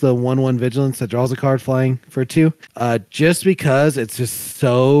here. It's the 1/1 vigilance that draws a card flying for 2. Just because it's just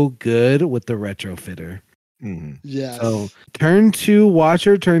so good with the retrofitter. Mhm. Yes. So turn 2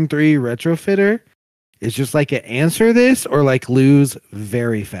 Watcher, turn 3 retrofitter. It's just like an answer this or like lose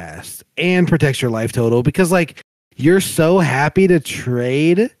very fast and protects your life total, because like you're so happy to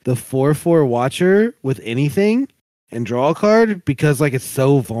trade the 4/4 Watcher with anything, and draw a card because like it's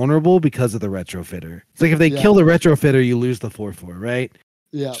so vulnerable because of the retrofitter. It's like if they Yeah. kill the retrofitter, you lose the 4/4, right?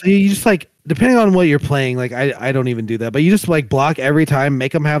 Yeah. So you just like, depending on what you're playing, like I don't even do that, but you just like block every time,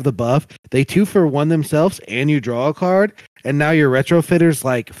 make them have the buff. They 2-for-1 themselves, and you draw a card, and now your retrofitter's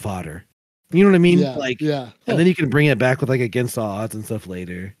like fodder. You know what I mean? Yeah. Like, yeah. and then you can bring it back with like against all odds and stuff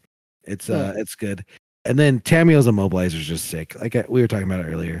later. It's good. And then Tamiyo's immobilizer is just sick. Like we were talking about it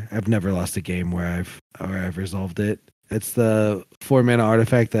earlier. I've never lost a game where I've resolved it. It's the 4-mana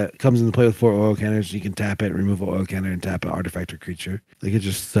artifact that comes into play with 4 oil counters. You can tap it, remove an oil counter, and tap an artifact or creature. Like it's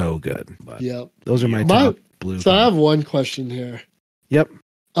just so good. But Yep. those are my top blue. So I have one question here. Yep.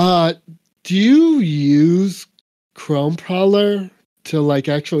 Do you use Chrome Prowler to like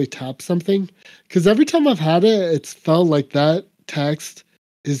actually tap something? Because every time I've had it, it's felt like that text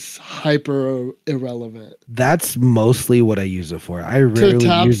is hyper irrelevant. That's mostly what I use it for. I rarely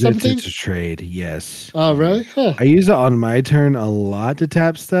tap use something? it to trade. Yes. Oh, really? Huh. I use it on my turn a lot to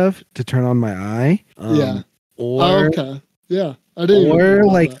tap stuff to turn on my eye. Yeah. Or okay. Yeah. I didn't. even or know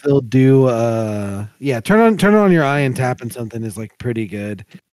like that. they'll do turn it on your eye and tapping something is like pretty good.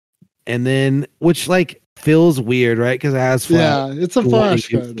 And then which like feels weird, right? Because it has flash. Yeah, it's a You wanna flash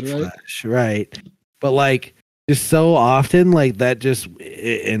use card, the right? flash, right? But like just so often, like that just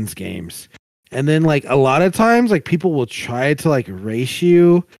it ends games. And then like a lot of times, like people will try to like race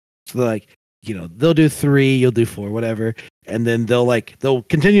you. So like, they'll do 3, you'll do 4, whatever. And then they'll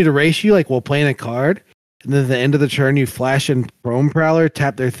continue to race you like while playing a card. And then at the end of the turn, you flash in Chrome Prowler,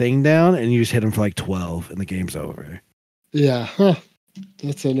 tap their thing down, and you just hit them for like 12 and the game's over. Yeah, huh.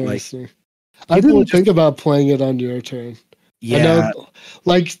 That's interesting. I people didn't just- think about playing it on your turn. Yeah. I know,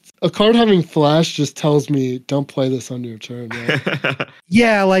 like a card having flash just tells me don't play this on your turn. Right?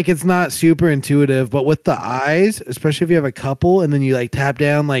 Yeah, like it's not super intuitive, but with the eyes, especially if you have a couple and then you like tap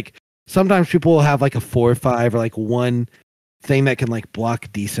down, like sometimes people will have like a 4/5 or like one thing that can like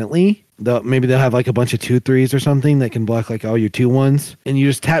block decently. Maybe they'll have like a bunch of 2/3s or something that can block like all your 2/1s, and you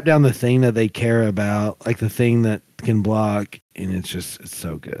just tap down the thing that they care about, like the thing that can block, and it's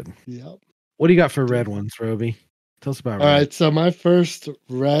so good. Yep. What do you got for red ones, Roby? Tell us about All red. right, so my first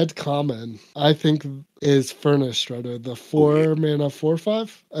red common, I think, is Furnace Shredder, the 4-mana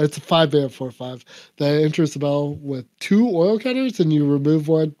 4/5. It's a 5-mana 4/5 that enters the spell with 2 oil counters, and you remove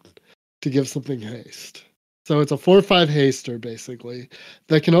one to give something haste. So it's a 4/5 haster, basically.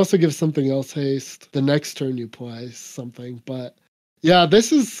 That can also give something else haste the next turn you play something. But yeah,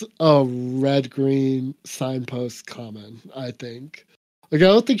 this is a red-green signpost common, I think. Like, I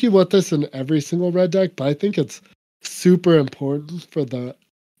don't think you want this in every single red deck, but I think it's super important for the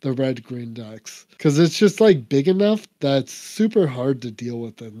red-green decks. Because it's just like big enough that it's super hard to deal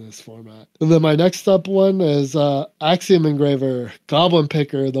with in this format. And then my next up one is Axiom Engraver, Goblin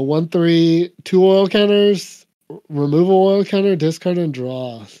Picker, the 1/3, 2 oil counters, remove a oil counter, discard and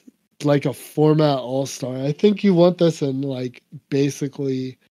draw. Like a format all-star. I think you want this in like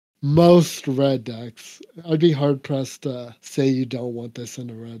basically most red decks. I'd be hard pressed to say you don't want this in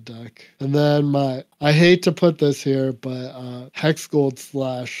a red deck. And then I hate to put this here, but Hex Gold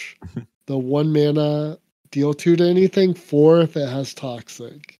Slash, the 1-mana deal 2 to anything, 4 if it has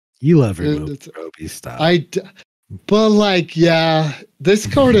toxic. You love removal, Roby. Stop. But like, yeah, this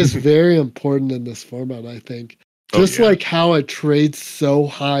card is very important in this format, I think. Just like how it trades so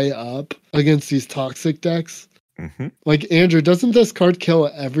high up against these toxic decks. Mm-hmm. Like, Andrew, doesn't this card kill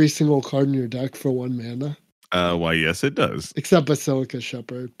every single card in your deck for 1 mana? Why, yes, it does. Except Basilica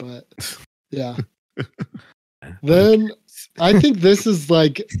Shepherd, but yeah. Then I think this is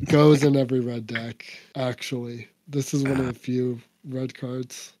like goes in every red deck, actually. This is one of the few red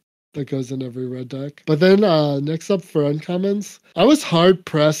cards that goes in every red deck. But then next up for uncommons, I was hard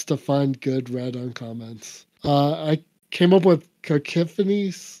pressed to find good red uncommons. I came up with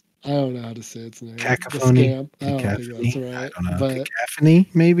Cacophonies. I don't know how to say its name. Cacophony. I don't think that's right. I don't know. But Cacophony,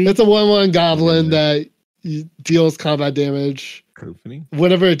 maybe? it's a 1/1 goblin that deals combat damage. Cacophony?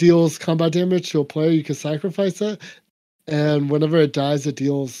 Whenever it deals combat damage to a player, you can sacrifice it. And whenever it dies, it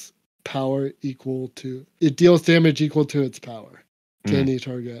deals damage equal to its power to any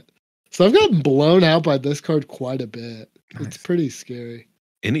target. So I've gotten blown out by this card quite a bit. Nice. It's pretty scary.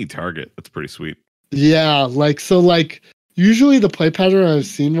 Any target. That's pretty sweet. Yeah, usually the play pattern I've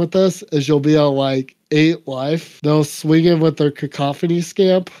seen with this is you'll be at 8 life. They'll swing in with their Cacophony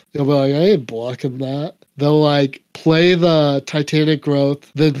Scamp. You'll be like, I ain't blocking that. They'll play the Titanic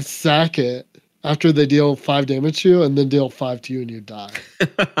Growth, then sack it after they deal 5 damage to you, and then deal 5 to you and you die.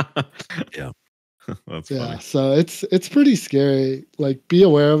 Yeah. That's Yeah, funny. so it's pretty scary. Be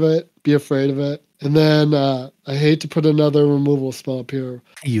aware of it, be afraid of it. And then I hate to put another removal spell up here,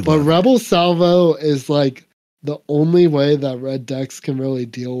 but Rebel Salvo is the only way that red decks can really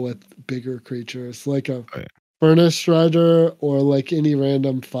deal with bigger creatures, like a Furnace Strider or like any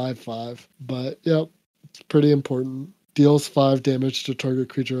random 5/5. But yep, it's pretty important. Deals 5 damage to target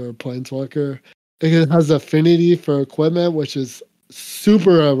creature or planeswalker. It has affinity for equipment, which is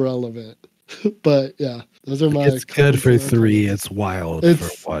super irrelevant. But yeah, those are my. It's good for 3. It's wild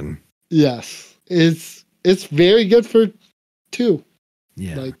for 1. Yes, it's very good for 2.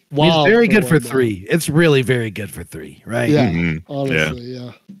 Yeah, like it's very good for 3. It's really very good for 3, right? Yeah, honestly,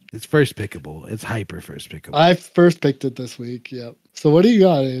 yeah. It's first pickable. It's hyper first pickable. I first picked it this week. Yep. So what do you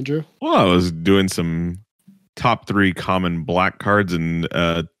got, Andrew? Well, I was doing some top 3 common black cards and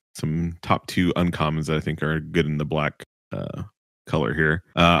some top 2 uncommons that I think are good in the black color here.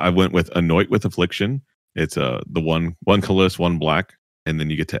 I went with Anoint with Affliction. It's the one colorless, 1 black. And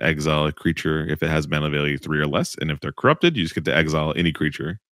then you get to exile a creature if it has mana value 3 or less. And if they're corrupted, you just get to exile any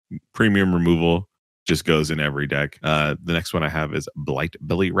creature. Premium removal just goes in every deck. The next one I have is Blight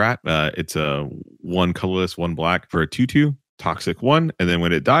Belly Rat. It's a 1 colorless, 1 black for a 2/2, toxic 1. And then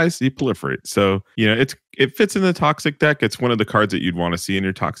when it dies, you proliferate. So, it fits in the toxic deck. It's one of the cards that you'd want to see in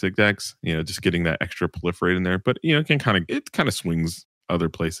your toxic decks. Just getting that extra proliferate in there. But, it kind of swings other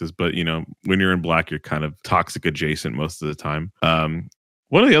places, but when you're in black, you're kind of toxic adjacent most of the time.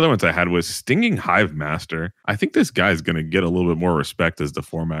 One of the other ones I had was Stinging Hive Master. I think this guy's going to get a little bit more respect as the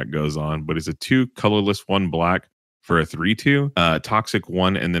format goes on, but it's a 2 colorless, 1 black for a 3/2, toxic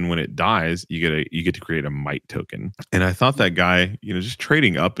 1, and then when it dies, you get to create a might token. And I thought that guy, just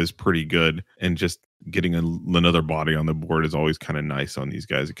trading up is pretty good, and just getting another body on the board is always kind of nice on these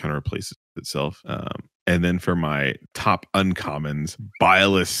guys. It kind of replaces itself. And then for my top uncommons,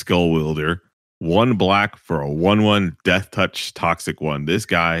 Bilious Skull Wielder, 1 black for a 1/1 death touch toxic 1. This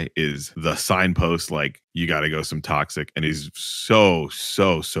guy is the signpost. Like, you got to go some toxic, and he's so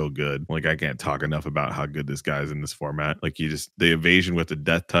good. Like, I can't talk enough about how good this guy is in this format. Like, the evasion with the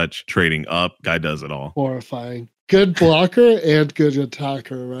death touch, trading up, guy does it all. Horrifying. Good blocker and good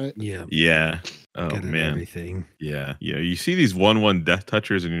attacker, right? Yeah. Oh good man, everything. Yeah. You see these 1/1 death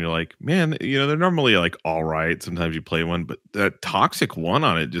touchers, and you're like, man, they're normally like all right. Sometimes you play one, but that toxic 1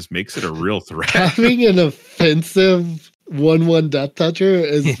 on it just makes it a real threat. Having an offensive 1/1 death toucher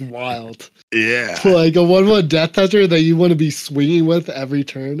is wild. Yeah, like a 1/1 death toucher that you want to be swinging with every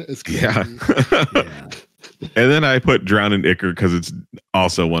turn is crazy. Yeah. And then I put Drown in Ichor because it's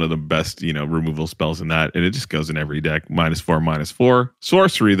also one of the best, removal spells in that. And it just goes in every deck. -4/-4.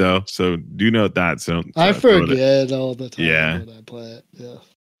 Sorcery, though. So do note that. So I forget all the time when I play it.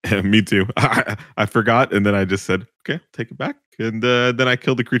 Yeah. Me too. I forgot. And then I just said, okay, take it back. And then I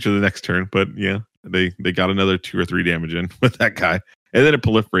killed the creature the next turn. But yeah, they got another 2 or 3 damage in with that guy. And then it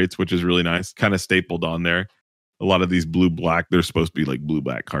proliferates, which is really nice. Kind of stapled on there. A lot of these blue-black, they're supposed to be like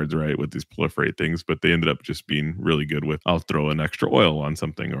blue-black cards, right? With these proliferate things, but they ended up just being really good with, I'll throw an extra oil on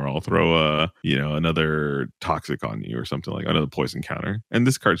something, or I'll throw another toxic on you, or something like another poison counter. And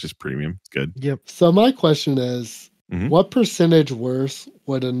this card's just premium. It's good. Yep. So my question is, what percentage worse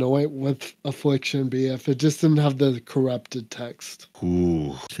would Anoint with Affliction be if it just didn't have the corrupted text?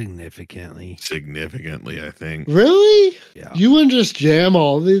 Ooh. Significantly, I think. Really? Yeah. You wouldn't just jam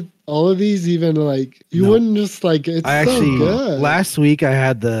all of these, even like you wouldn't just like it's so good. Last week I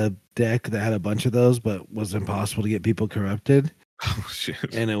had the deck that had a bunch of those, but was impossible to get people corrupted. Oh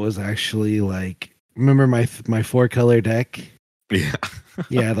shit. And it was actually like, remember my 4-color deck? Yeah.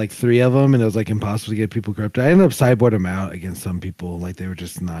 Yeah, I had like 3 of them, and it was like impossible to get people corrupted. I ended up sideboard them out against some people, like they were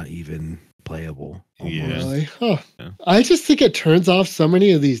just not even playable. Yeah. Really? Huh. Yeah. I just think it turns off so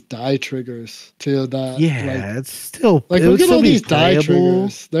many of these die triggers too. That it's still like, look at all these die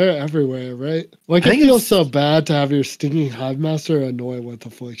triggers. They're everywhere, right? Like, it feels so bad to have your Stinging Hive Master annoy with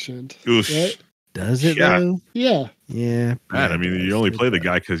Affliction. Right? Does it though? Yeah. Yeah. I mean, you only play the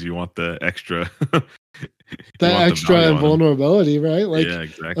guy because you want the extra. The extra invulnerability, right? Like, yeah,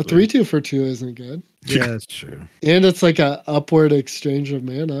 exactly. A 3/2 for 2 isn't good. Yeah, that's true. And it's like a upward exchange of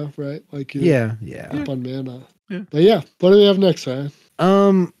mana, right? Like, up on mana. Yeah. But yeah, what do we have next, Ryan?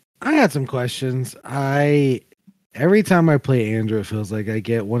 I had some questions. Every time I play Andrew, it feels like I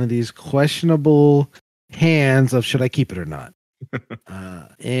get one of these questionable hands of should I keep it or not.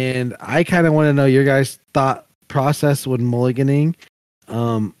 And I kind of want to know your guys' thought process when mulliganing.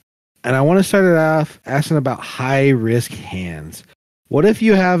 And I want to start it off asking about high risk hands. What if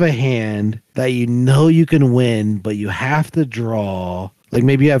you have a hand that you know you can win, but you have to draw, like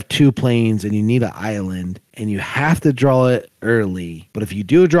maybe you have 2 planes and you need an island and you have to draw it early. But if you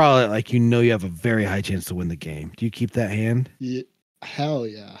do draw it, like, you have a very high chance to win the game. Do you keep that hand? Yeah, hell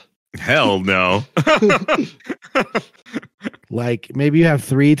yeah. Hell no. Like maybe you have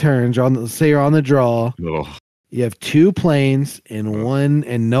 3 turns say you're on the draw. Oh. You have 2 planes and 1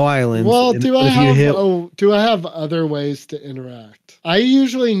 and no islands. Well, and, do I have other ways to interact? I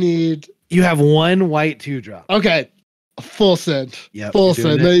usually need. You have 1 white 2-drop. Okay. Full send. Yep, Full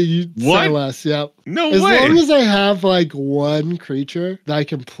you're doing send. it? You say What? less. Yep. No As way. long as I have like 1 creature that I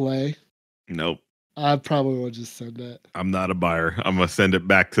can play, Nope. I probably will just send it. I'm not a buyer. I'm gonna send it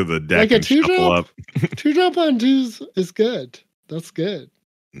back to the deck Like a and shuffle 2-drop? up. 2-drop on 2s is good. That's good.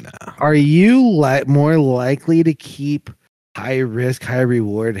 Nah. Are you more likely to keep high risk, high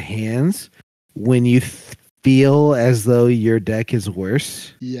reward hands when you feel as though your deck is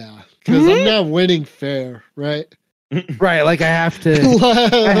worse? Yeah. Because I'm not winning fair, right? Right, like I have to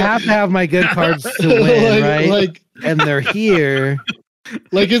have my good cards to win, right? And they're here.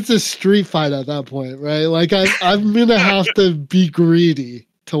 Like it's a street fight at that point, right? Like I'm gonna have to be greedy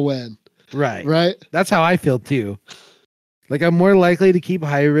to win. Right. Right? That's how I feel too. Like I'm more likely to keep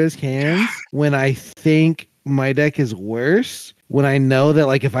high risk hands when I think my deck is worse. When I know that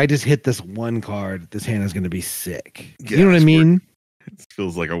like if I just hit this 1 card, this hand is gonna be sick. Yeah, you know what I mean? It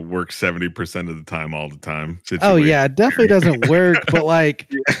feels like a work 70% of the time, all the time. Oh yeah, it definitely doesn't work. But like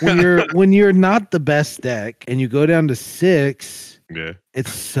when you're not the best deck and you go down to 6, yeah,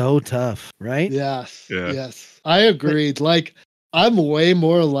 it's so tough, right? Yes. Yeah. Yes. I agreed. Like I'm way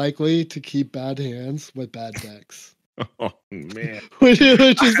more likely to keep bad hands with bad decks. Oh man, which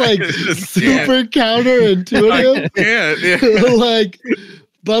is like super counterintuitive. Yeah. Like,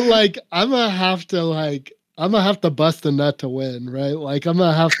 but like I'm gonna have to bust a nut to win, right? Like I'm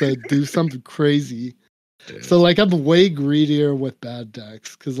gonna have to do something crazy. So like I'm way greedier with bad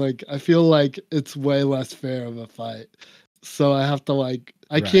decks because like I feel like it's way less fair of a fight. So I have to like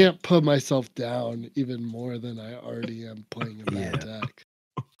I can't put myself down even more than I already am playing a bad deck,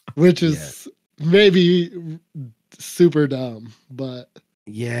 which is maybe super dumb, but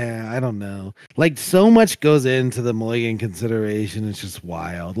yeah, I don't know. Like so much goes into the mulligan consideration. It's just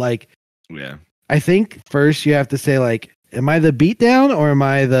wild. Like, yeah. I think first you have to say like, am I the beatdown or am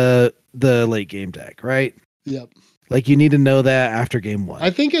I the late game deck, right? Yep. Like you need to know that after game 1. I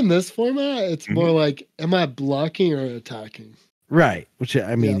think in this format, it's more like, am I blocking or attacking? Right. Which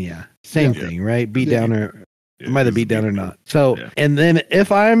I mean, same thing, right? Beatdown or am I the beatdown or not? So, and then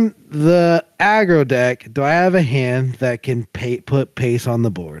if I'm the aggro deck, do I have a hand that can put pace on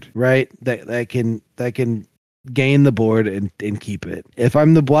the board, right? That can gain the board and keep it. If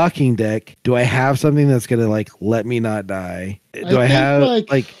I'm the blocking deck, do I have something that's gonna like let me not die? Do I have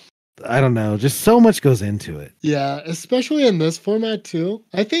like I don't know, just so much goes into it. Yeah, especially in this format too.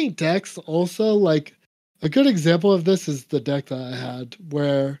 I think decks also like a good example of this is the deck that I had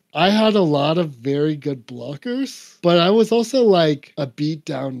where I had a lot of very good blockers, but I was also like a beat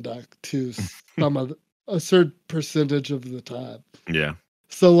down deck to some of a certain percentage of the time. Yeah.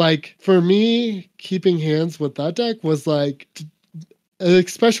 So like for me, keeping hands with that deck was like,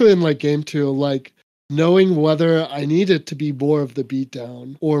 especially in like game 2, like knowing whether I needed to be more of the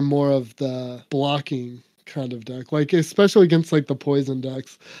beatdown or more of the blocking kind of deck. Like especially against like the poison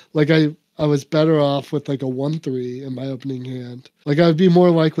decks. Like I was better off with like a 1/3 in my opening hand. Like I would be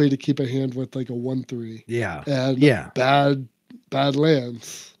more likely to keep a hand with like a 1/3. Yeah. And bad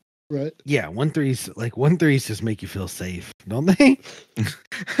lands. Right. Yeah, 1/3s just make you feel safe, don't they?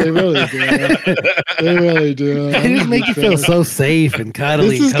 They really do. They really do. They just make you feel so safe and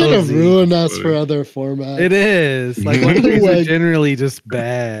cuddly. This is gonna ruin us for other formats. It is. Like 1/3s are generally just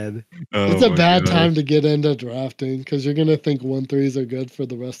bad. It's a bad time to get into drafting because you're gonna think 1/3s are good for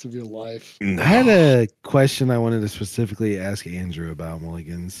the rest of your life. I had a question I wanted to specifically ask Andrew about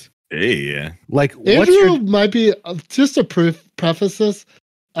mulligans. Hey, yeah. Like Andrew might be just to preface this.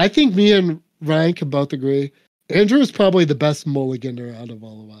 I think me and Ryan can both agree. Andrew is probably the best mulliganer out of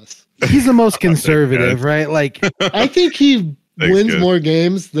all of us. He's the most conservative, right? Like I think he wins good. more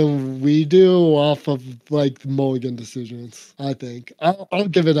games than we do off of like mulligan decisions. I think I'll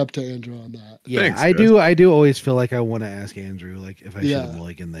give it up to Andrew on that. Yeah, Thanks, I guys. do. I do always feel like I want to ask Andrew, like if I should have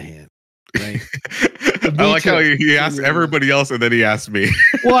mulligan the hand. Right. I like how he asked everybody else and then he asked me.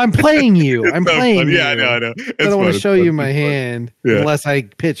 Well, I'm playing you. I'm So playing fun. you. Yeah, I know. I don't want to show you my hand unless I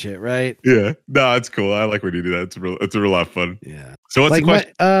pitch it, right? Yeah. No, it's cool. I like when you do that. It's a real lot of fun. Yeah. So what's like the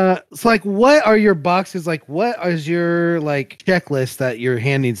question? so like what are your boxes like? What is your like checklist that your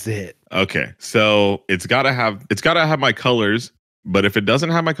hand needs to hit? Okay. So it's gotta have my colors, but if it doesn't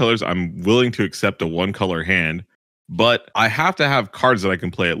have my colors, I'm willing to accept a 1-color hand. But I have to have cards that I can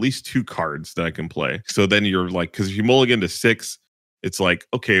play, at least 2 cards that I can play. So then you're like, because if you mulligan to 6, it's like,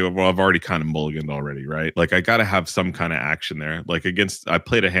 okay, well, I've already kind of mulliganed already, right? Like I got to have some kind of action there. Like I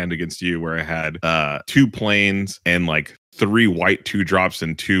played a hand against you where I had 2 planes and like 3 white 2-drops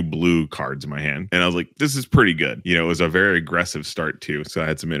and 2 blue cards in my hand. And I was like, this is pretty good. You know, it was a very aggressive start too. So I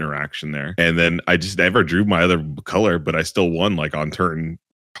had some interaction there. And then I just never drew my other color, but I still won like on turn,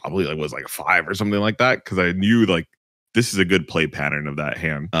 probably like was like a 5 or something like that. Cause I knew like this is a good play pattern of that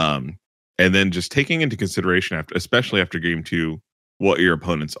hand. And then just taking into consideration especially after game 2, what your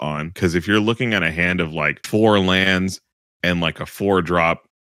opponent's on. Cause if you're looking at a hand of like 4 lands and like a 4-drop,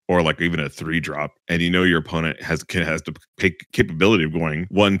 or like even a 3-drop, and you know your opponent has the capability of going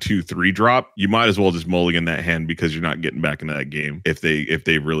 1, 2, 3-drop, you might as well just mulligan that hand because you're not getting back into that game if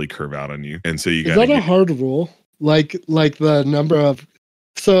they really curve out on you. And so you got. Is that a hard rule? Like the number of.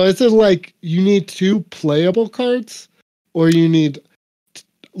 So is it like you need 2 playable cards, or you need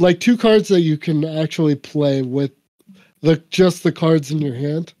like 2 cards that you can actually play with just the cards in your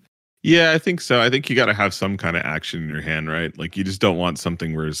hand? Yeah, I think so. I think you got to have some kind of action in your hand, right? Like you just don't want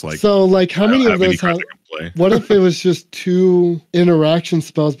something where it's like. So like how many of those have? What if it was just 2 interaction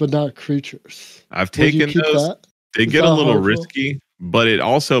spells but not creatures? I've taken those. That? They get a little risky, but it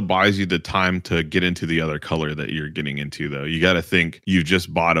also buys you the time to get into the other color that you're getting into, though. You got to think you've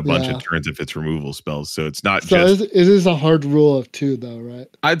just bought a bunch of turns if it's removal spells, so it's not just. It is a hard rule of 2, though, right?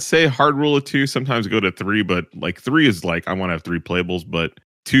 I'd say hard rule of 2. Sometimes go to 3, but like 3 is like I want to have 3 playables, but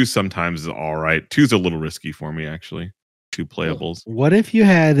 2 sometimes is all right. 2's a little risky for me, actually. 2 playables. What if you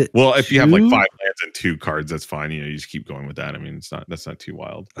had? Well, if you have like 5 lands and 2 cards, that's fine. You know, you just keep going with that. I mean, that's not too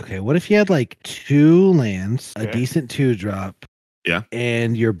wild. Okay, what if you had like 2 lands, a decent 2-drop,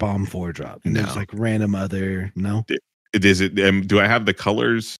 and your bomb 4-drop, and there's like random other Is it? Do I have the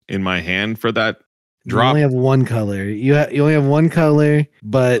colors in my hand for that drop? You only have 1 color. You only have 1 color,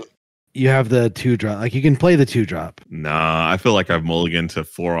 but. You have the 2-drop. Like you can play the 2-drop. Nah, I feel like I've mulliganed to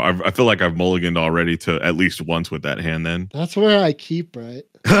 4. I feel like I've mulliganed already to at least once with that hand. Then that's where I keep, right?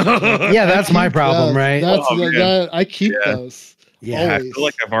 Yeah, that's my problem, right? That's I keep those. Yeah, always. I feel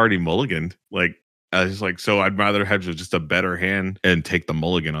like I've already mulliganed. Like I was like, so I'd rather have just a better hand and take the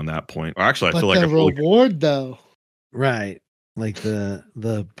mulligan on that point. Or actually, I feel like the reward though, right? Like the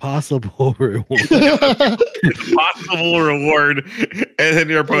possible reward. Possible reward, and then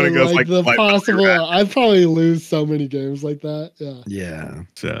your opponent goes like the possible. I probably lose so many games like that. Yeah.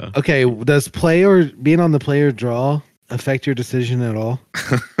 So okay, does being on the player draw affect your decision at all?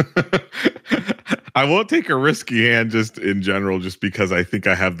 I won't take a risky hand just in general, just because I think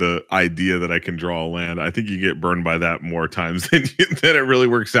I have the idea that I can draw a land. I think you get burned by that more times than it really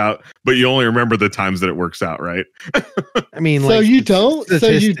works out. But you only remember the times that it works out, right? I mean, so you don't,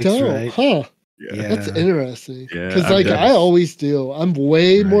 right? Huh? Yeah. That's interesting. Yeah, because I always do. I'm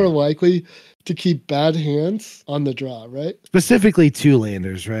way more likely to keep bad hands on the draw, right? Specifically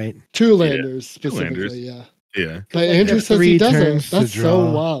 2-landers, right? 2-landers specifically, Yeah. But Andrew says he doesn't. That's so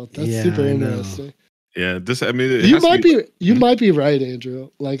wild. That's super interesting. Yeah, you might be right, Andrew.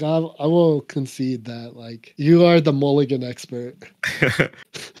 Like I will concede that. Like you are the mulligan expert.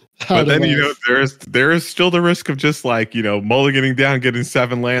 But then there is still the risk of just like mulliganing down, getting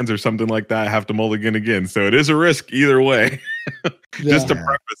 7 lands or something like that. Have to mulligan again, so it is a risk either way. Just to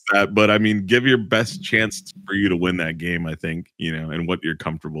preface that, but I mean, give your best chance for you to win that game. I think and what you're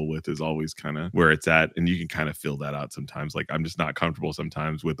comfortable with is always kind of where it's at, and you can kind of feel that out sometimes. Like I'm just not comfortable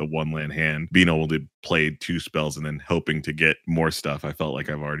sometimes with a 1-land hand, being able to play 2 spells and then hoping to get more stuff. I felt like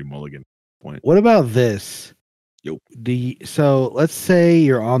I've already mulliganed. Point. What about this? Yo. So let's say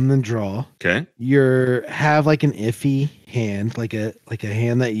you're on the draw. Okay. You have like an iffy hand, like a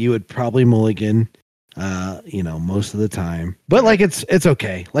hand that you would probably mulligan, most of the time. But like it's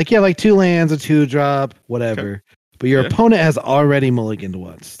okay. Like you have like 2 lands, a 2-drop, whatever. Okay. But your opponent has already mulliganed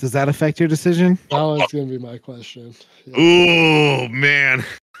once. Does that affect your decision? That was gonna be my question. Oh man.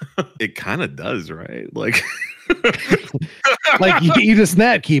 It kind of does, right? Like like you just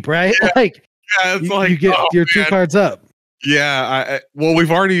snap keep, right? Yeah. Like it's you get your 2 cards up. Yeah, well, we've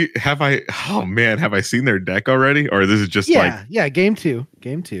already have I seen their deck already, or this is just game two.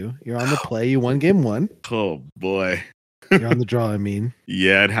 You're on the play. You won game 1. Oh boy, you're on the draw. I mean,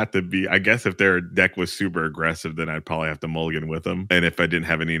 yeah, it'd have to be. I guess if their deck was super aggressive, then I'd probably have to mulligan with them. And if I didn't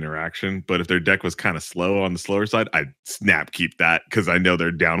have any interaction, but if their deck was kind of slow on the slower side, I'd snap keep that because I know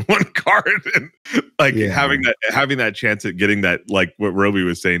they're down 1 card and having that chance at getting that, like what Robi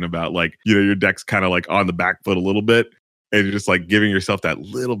was saying about like your deck's kind of like on the back foot a little bit. And you're just like giving yourself that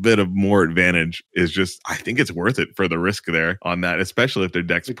little bit of more advantage is just, I think it's worth it for the risk there on that, especially if their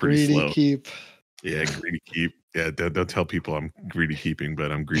deck's pretty slow. Keep. Yeah, greedy keep. Yeah, don't tell people I'm greedy keeping,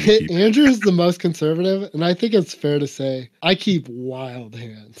 but I'm greedy keeping. Andrew is the most conservative, and I think it's fair to say I keep wild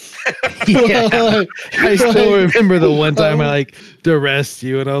hands. Yeah. I still remember the one time I like duressed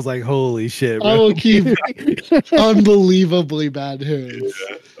you, and I was like, "Holy shit!" Bro. I will keep unbelievably bad hands.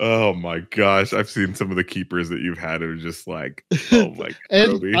 Yeah. Oh my gosh, I've seen some of the keepers that you've had are just like, oh my god.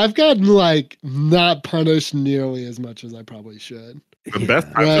 And Robi. I've gotten like not punished nearly as much as I probably should. The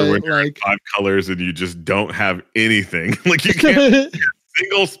best times are when you're in 5 colors and you just don't have anything. Like you can't get a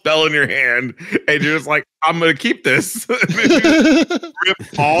single spell in your hand, and you're just like, I'm gonna keep this. And then you just rip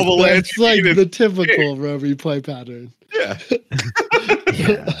all the lands. That's like the typical Robi play pattern. Yeah.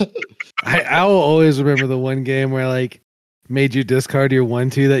 Yeah. I will always remember the one game where like made you discard your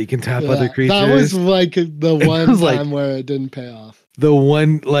 1/2 that you can tap other creatures. That was like the one time like, where it didn't pay off. The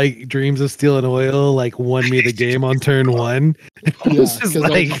one like Dreams of Steel and Oil like won me the game on turn 1. It was just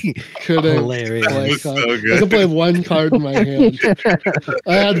like hilarious. Play so I could play one card in my hand.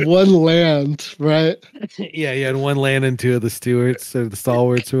 I had one land, right? Yeah, you had one land and 2 of the Stewarts or the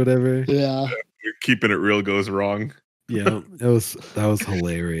Stalwarts or whatever. Yeah. Keeping it real goes wrong. Yeah, that was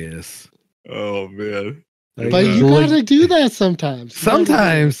hilarious. Oh man. But you gotta do that sometimes.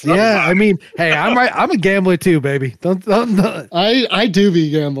 Sometimes, yeah. I mean, hey, I'm a gambler too, baby. Don't. I do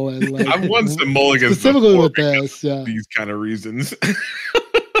be gambling. Like, I've won some mulligans specifically with this. Yeah, these kind of reasons.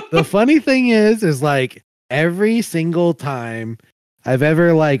 The funny thing is like every single time I've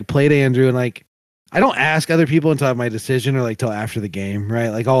ever like played Andrew, and like I don't ask other people until I have my decision or like till after the game, right?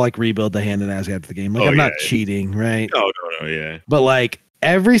 Like I'll like rebuild the hand and ask after the game. Like I'm not cheating, right? No, yeah. But like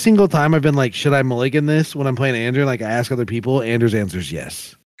every single time I've been like, should I mulligan this when I'm playing Andrew? Like I ask other people, Andrew's answer is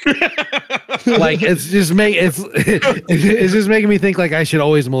yes. Like it's just making me think like I should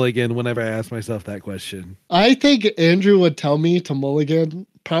always mulligan whenever I ask myself that question. I think Andrew would tell me to mulligan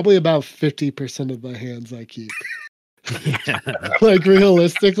probably about 50% of the hands I keep. Yeah. Like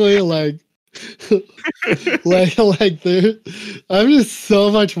realistically, like there, I'm just so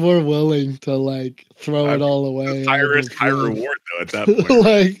much more willing to like throw it all away. High risk, high reward though at that point.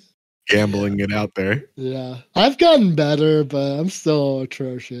 Like gambling it out there. Yeah. I've gotten better, but I'm still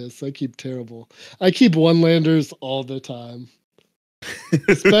atrocious. I keep terrible. I keep one-landers all the time.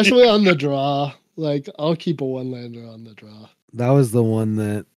 Especially on the draw. Like I'll keep a one-lander on the draw. That was the one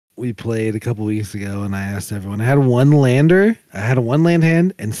that we played a couple weeks ago, and I asked everyone. I had one lander, I had a 1-land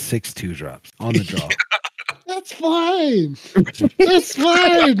hand, and 6 2-drops on the draw. That's fine. That's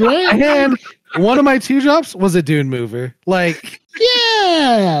fine, right? And one of my 2-drops was a Dune Mover. Like,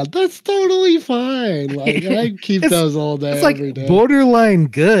 yeah, that's totally fine. Like I keep those all day. It's like every day. Borderline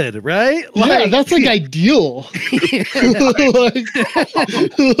good, right? Yeah, Like, that's like ideal.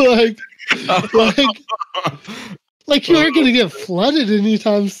 Like you aren't gonna get flooded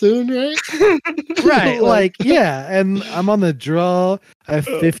anytime soon, right? Right. Like, yeah. And I'm on the draw. I have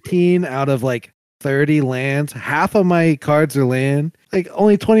 15 out of like 30 lands. Half of my cards are land. Like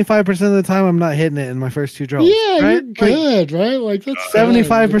only 25% of the time I'm not hitting it in my first 2 draws. Yeah, right? you're good, right? Like that's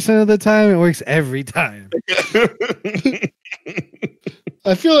 75% of the time it works every time.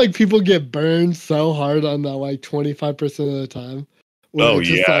 I feel like people get burned so hard on that like 25% of the time. It's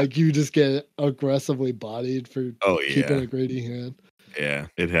just like you just get aggressively bodied for keeping a greedy hand. Yeah,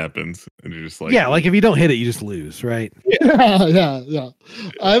 it happens. And you're just like, yeah, like if you don't hit it, you just lose, right? Yeah.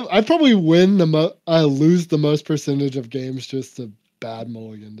 I probably win I lose the most percentage of games just to bad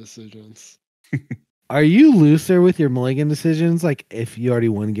mulligan decisions. Are you looser with your mulligan decisions? Like if you already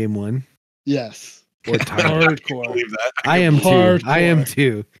won game 1? Yes. Or hardcore. I am too. I am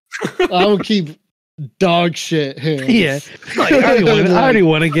too. I will keep dog shit hands. Yeah. Like I already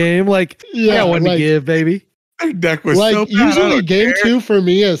won a game. Like I got one to give, baby. That deck was like so bad, usually game 2 for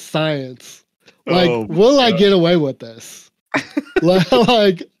me is science. Like, will I get away with this? like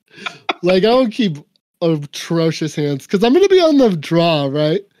I don't keep atrocious hands because I'm gonna be on the draw,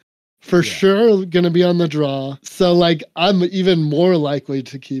 right? For sure gonna be on the draw. So like I'm even more likely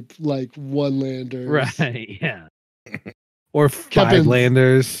to keep like one-landers. Right, yeah. Or 5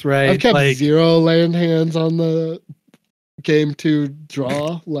 landers, right? I've kept 0 land hands on the game 2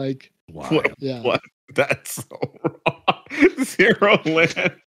 draw. Like wow. What? That's so wrong. 0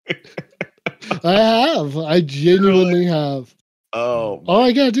 land. I genuinely have. Oh. All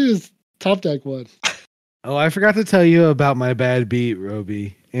I gotta do is top deck one. Oh, I forgot to tell you about my bad beat,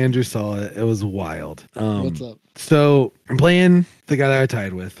 Robi. Andrew saw it. It was wild. What's up? So I'm playing the guy that I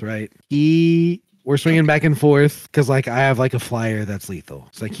tied with, right? We're swinging back and forth because like I have like a flyer that's lethal.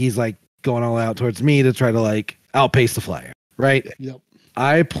 It's like he's like going all out towards me to try to like outpace the flyer, right? Yep.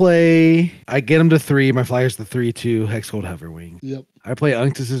 I get him to 3. My flyer's the 3/2 Hex Gold Hoverwing. Yep. I play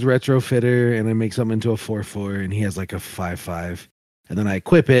Unctus's Retrofitter, and I make something into a 4/4, and he has like a 5/5. And then I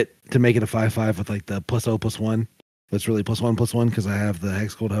equip it to make it a 5/5 with like the +0/+1. That's really +1/+1 because I have the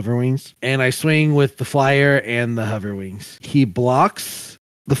Hex Gold Hoverwings. And I swing with the flyer and the Hoverwings. He blocks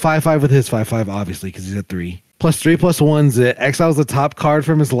the 5/5 with his 5/5, obviously, because he's at 3. +3/+1's it. Exiles the top card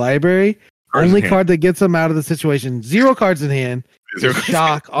from his library. Only card that gets him out of the situation. 0 cards in hand.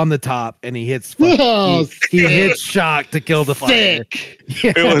 Shock on the top, and he hits. He hits shock to kill the flyer.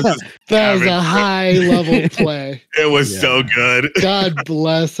 Yeah. That was a high level play. It was so good. God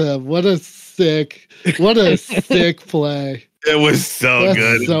bless him. What a sick play. It was so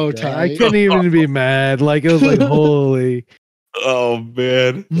good. So tight. I couldn't even be mad. Like it was like holy. Oh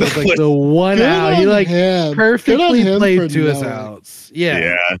man. It was like the one out. He like perfectly played to his outs.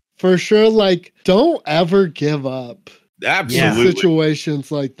 Yeah. For sure. Like, don't ever give up. Absolutely. In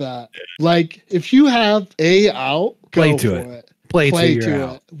situations like that. Like, if you have a out, play go to for it. Play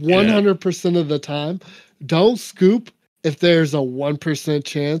to it. 100% of the time. Don't scoop if there's a 1%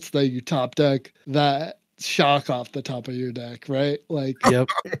 chance that you top deck that shock off the top of your deck, right? Like, yep.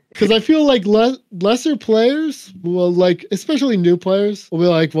 Because I feel like lesser players will, like, especially new players, will be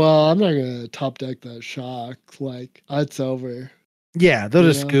like, well, I'm not going to top deck that shock. Like, it's over. Yeah, they'll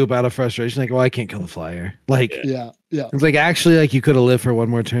just scoop out of frustration. Like, well, I can't kill the flyer. Like, yeah. It's like, actually, like, you could have lived for one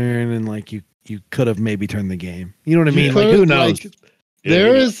more turn, and like you could have maybe turned the game. You know what I mean? Like, who knows? Like,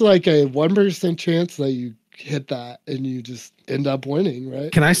 there is like a 1% chance that you hit that and you just end up winning,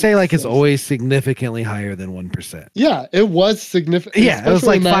 right? Can I say like it's always significantly higher than 1%? Yeah, it was significant. Yeah, it was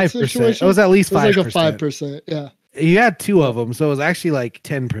like 5%. It was at least 5%. It was like a 5%. Yeah. You had 2 of them, so it was actually like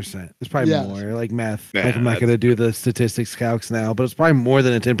 10%. It's probably more, like math. Like I'm not going to do the statistics calcs now, but it's probably more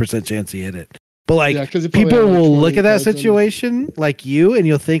than a 10% chance he hit it. But like people will look at that situation like you, and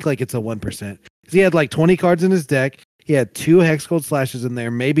you'll think like it's a 1%. Because he had like 20 cards in his deck. He had 2 Hex Gold Slashes in there,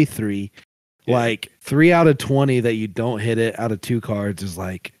 maybe 3. Yeah. Like 3 out of 20 that you don't hit it out of 2 cards is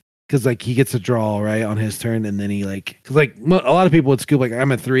like, because like he gets a draw right on his turn, and then he like, because like a lot of people would scoop like,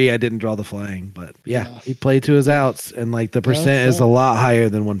 I'm at 3, I didn't draw the flying, but yeah, he played to his outs, and like the percent is a lot higher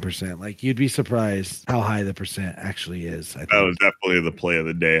than 1%. Like you'd be surprised how high the percent actually is. I think. That was definitely the play of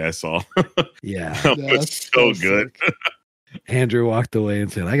the day I saw. Yeah, that was so good. Andrew walked away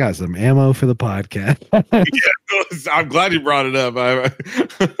and said, I got some ammo for the podcast. Yeah, I'm glad you brought it up.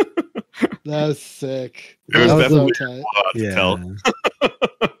 That's sick. It was definitely so tight. To tell.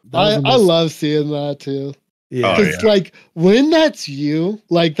 I love seeing that too. Yeah, because like when that's you,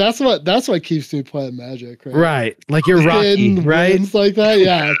 like that's what keeps me playing Magic, right? Right, like you're Rocky, right? It's like that,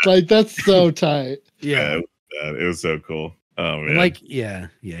 yeah. Like that's so tight. Yeah, it was so cool. Oh man, like yeah.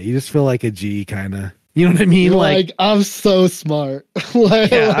 You just feel like a G, kind of. You know what I mean? Like I'm so smart.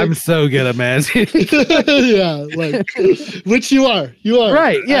 Like, I'm so good at Magic. Yeah, like which you are.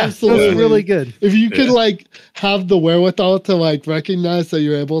 Right. Yeah, absolutely. That's really good. If you could like have the wherewithal to like recognize that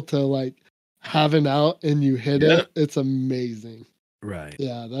you're able to like have an out and you hit it, it's amazing. Right.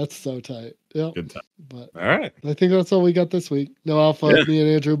 Yeah, that's so tight. Yeah. Good time. But all right. I think that's all we got this week. No alpha. Me and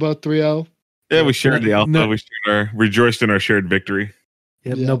Andrew both 3-0. Yeah, we shared the alpha. We rejoiced in our shared victory.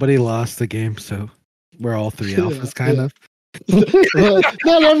 Yep. Nobody lost the game, so we're all 3 alphas, kind of. Well,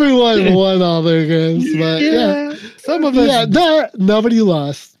 not everyone won all their games, but some of us. Nobody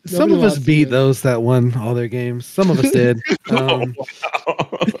lost. Some of us beat those that won all their games. Some of us did.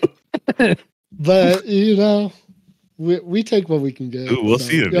 But you know, we take what we can get. Ooh, we'll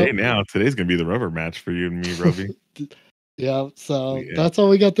see today. Now today's gonna be the rubber match for you and me, Robi. Yeah. So that's all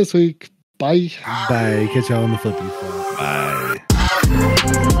we got this week. Bye. Bye. Catch y'all on the flippy flop. Bye.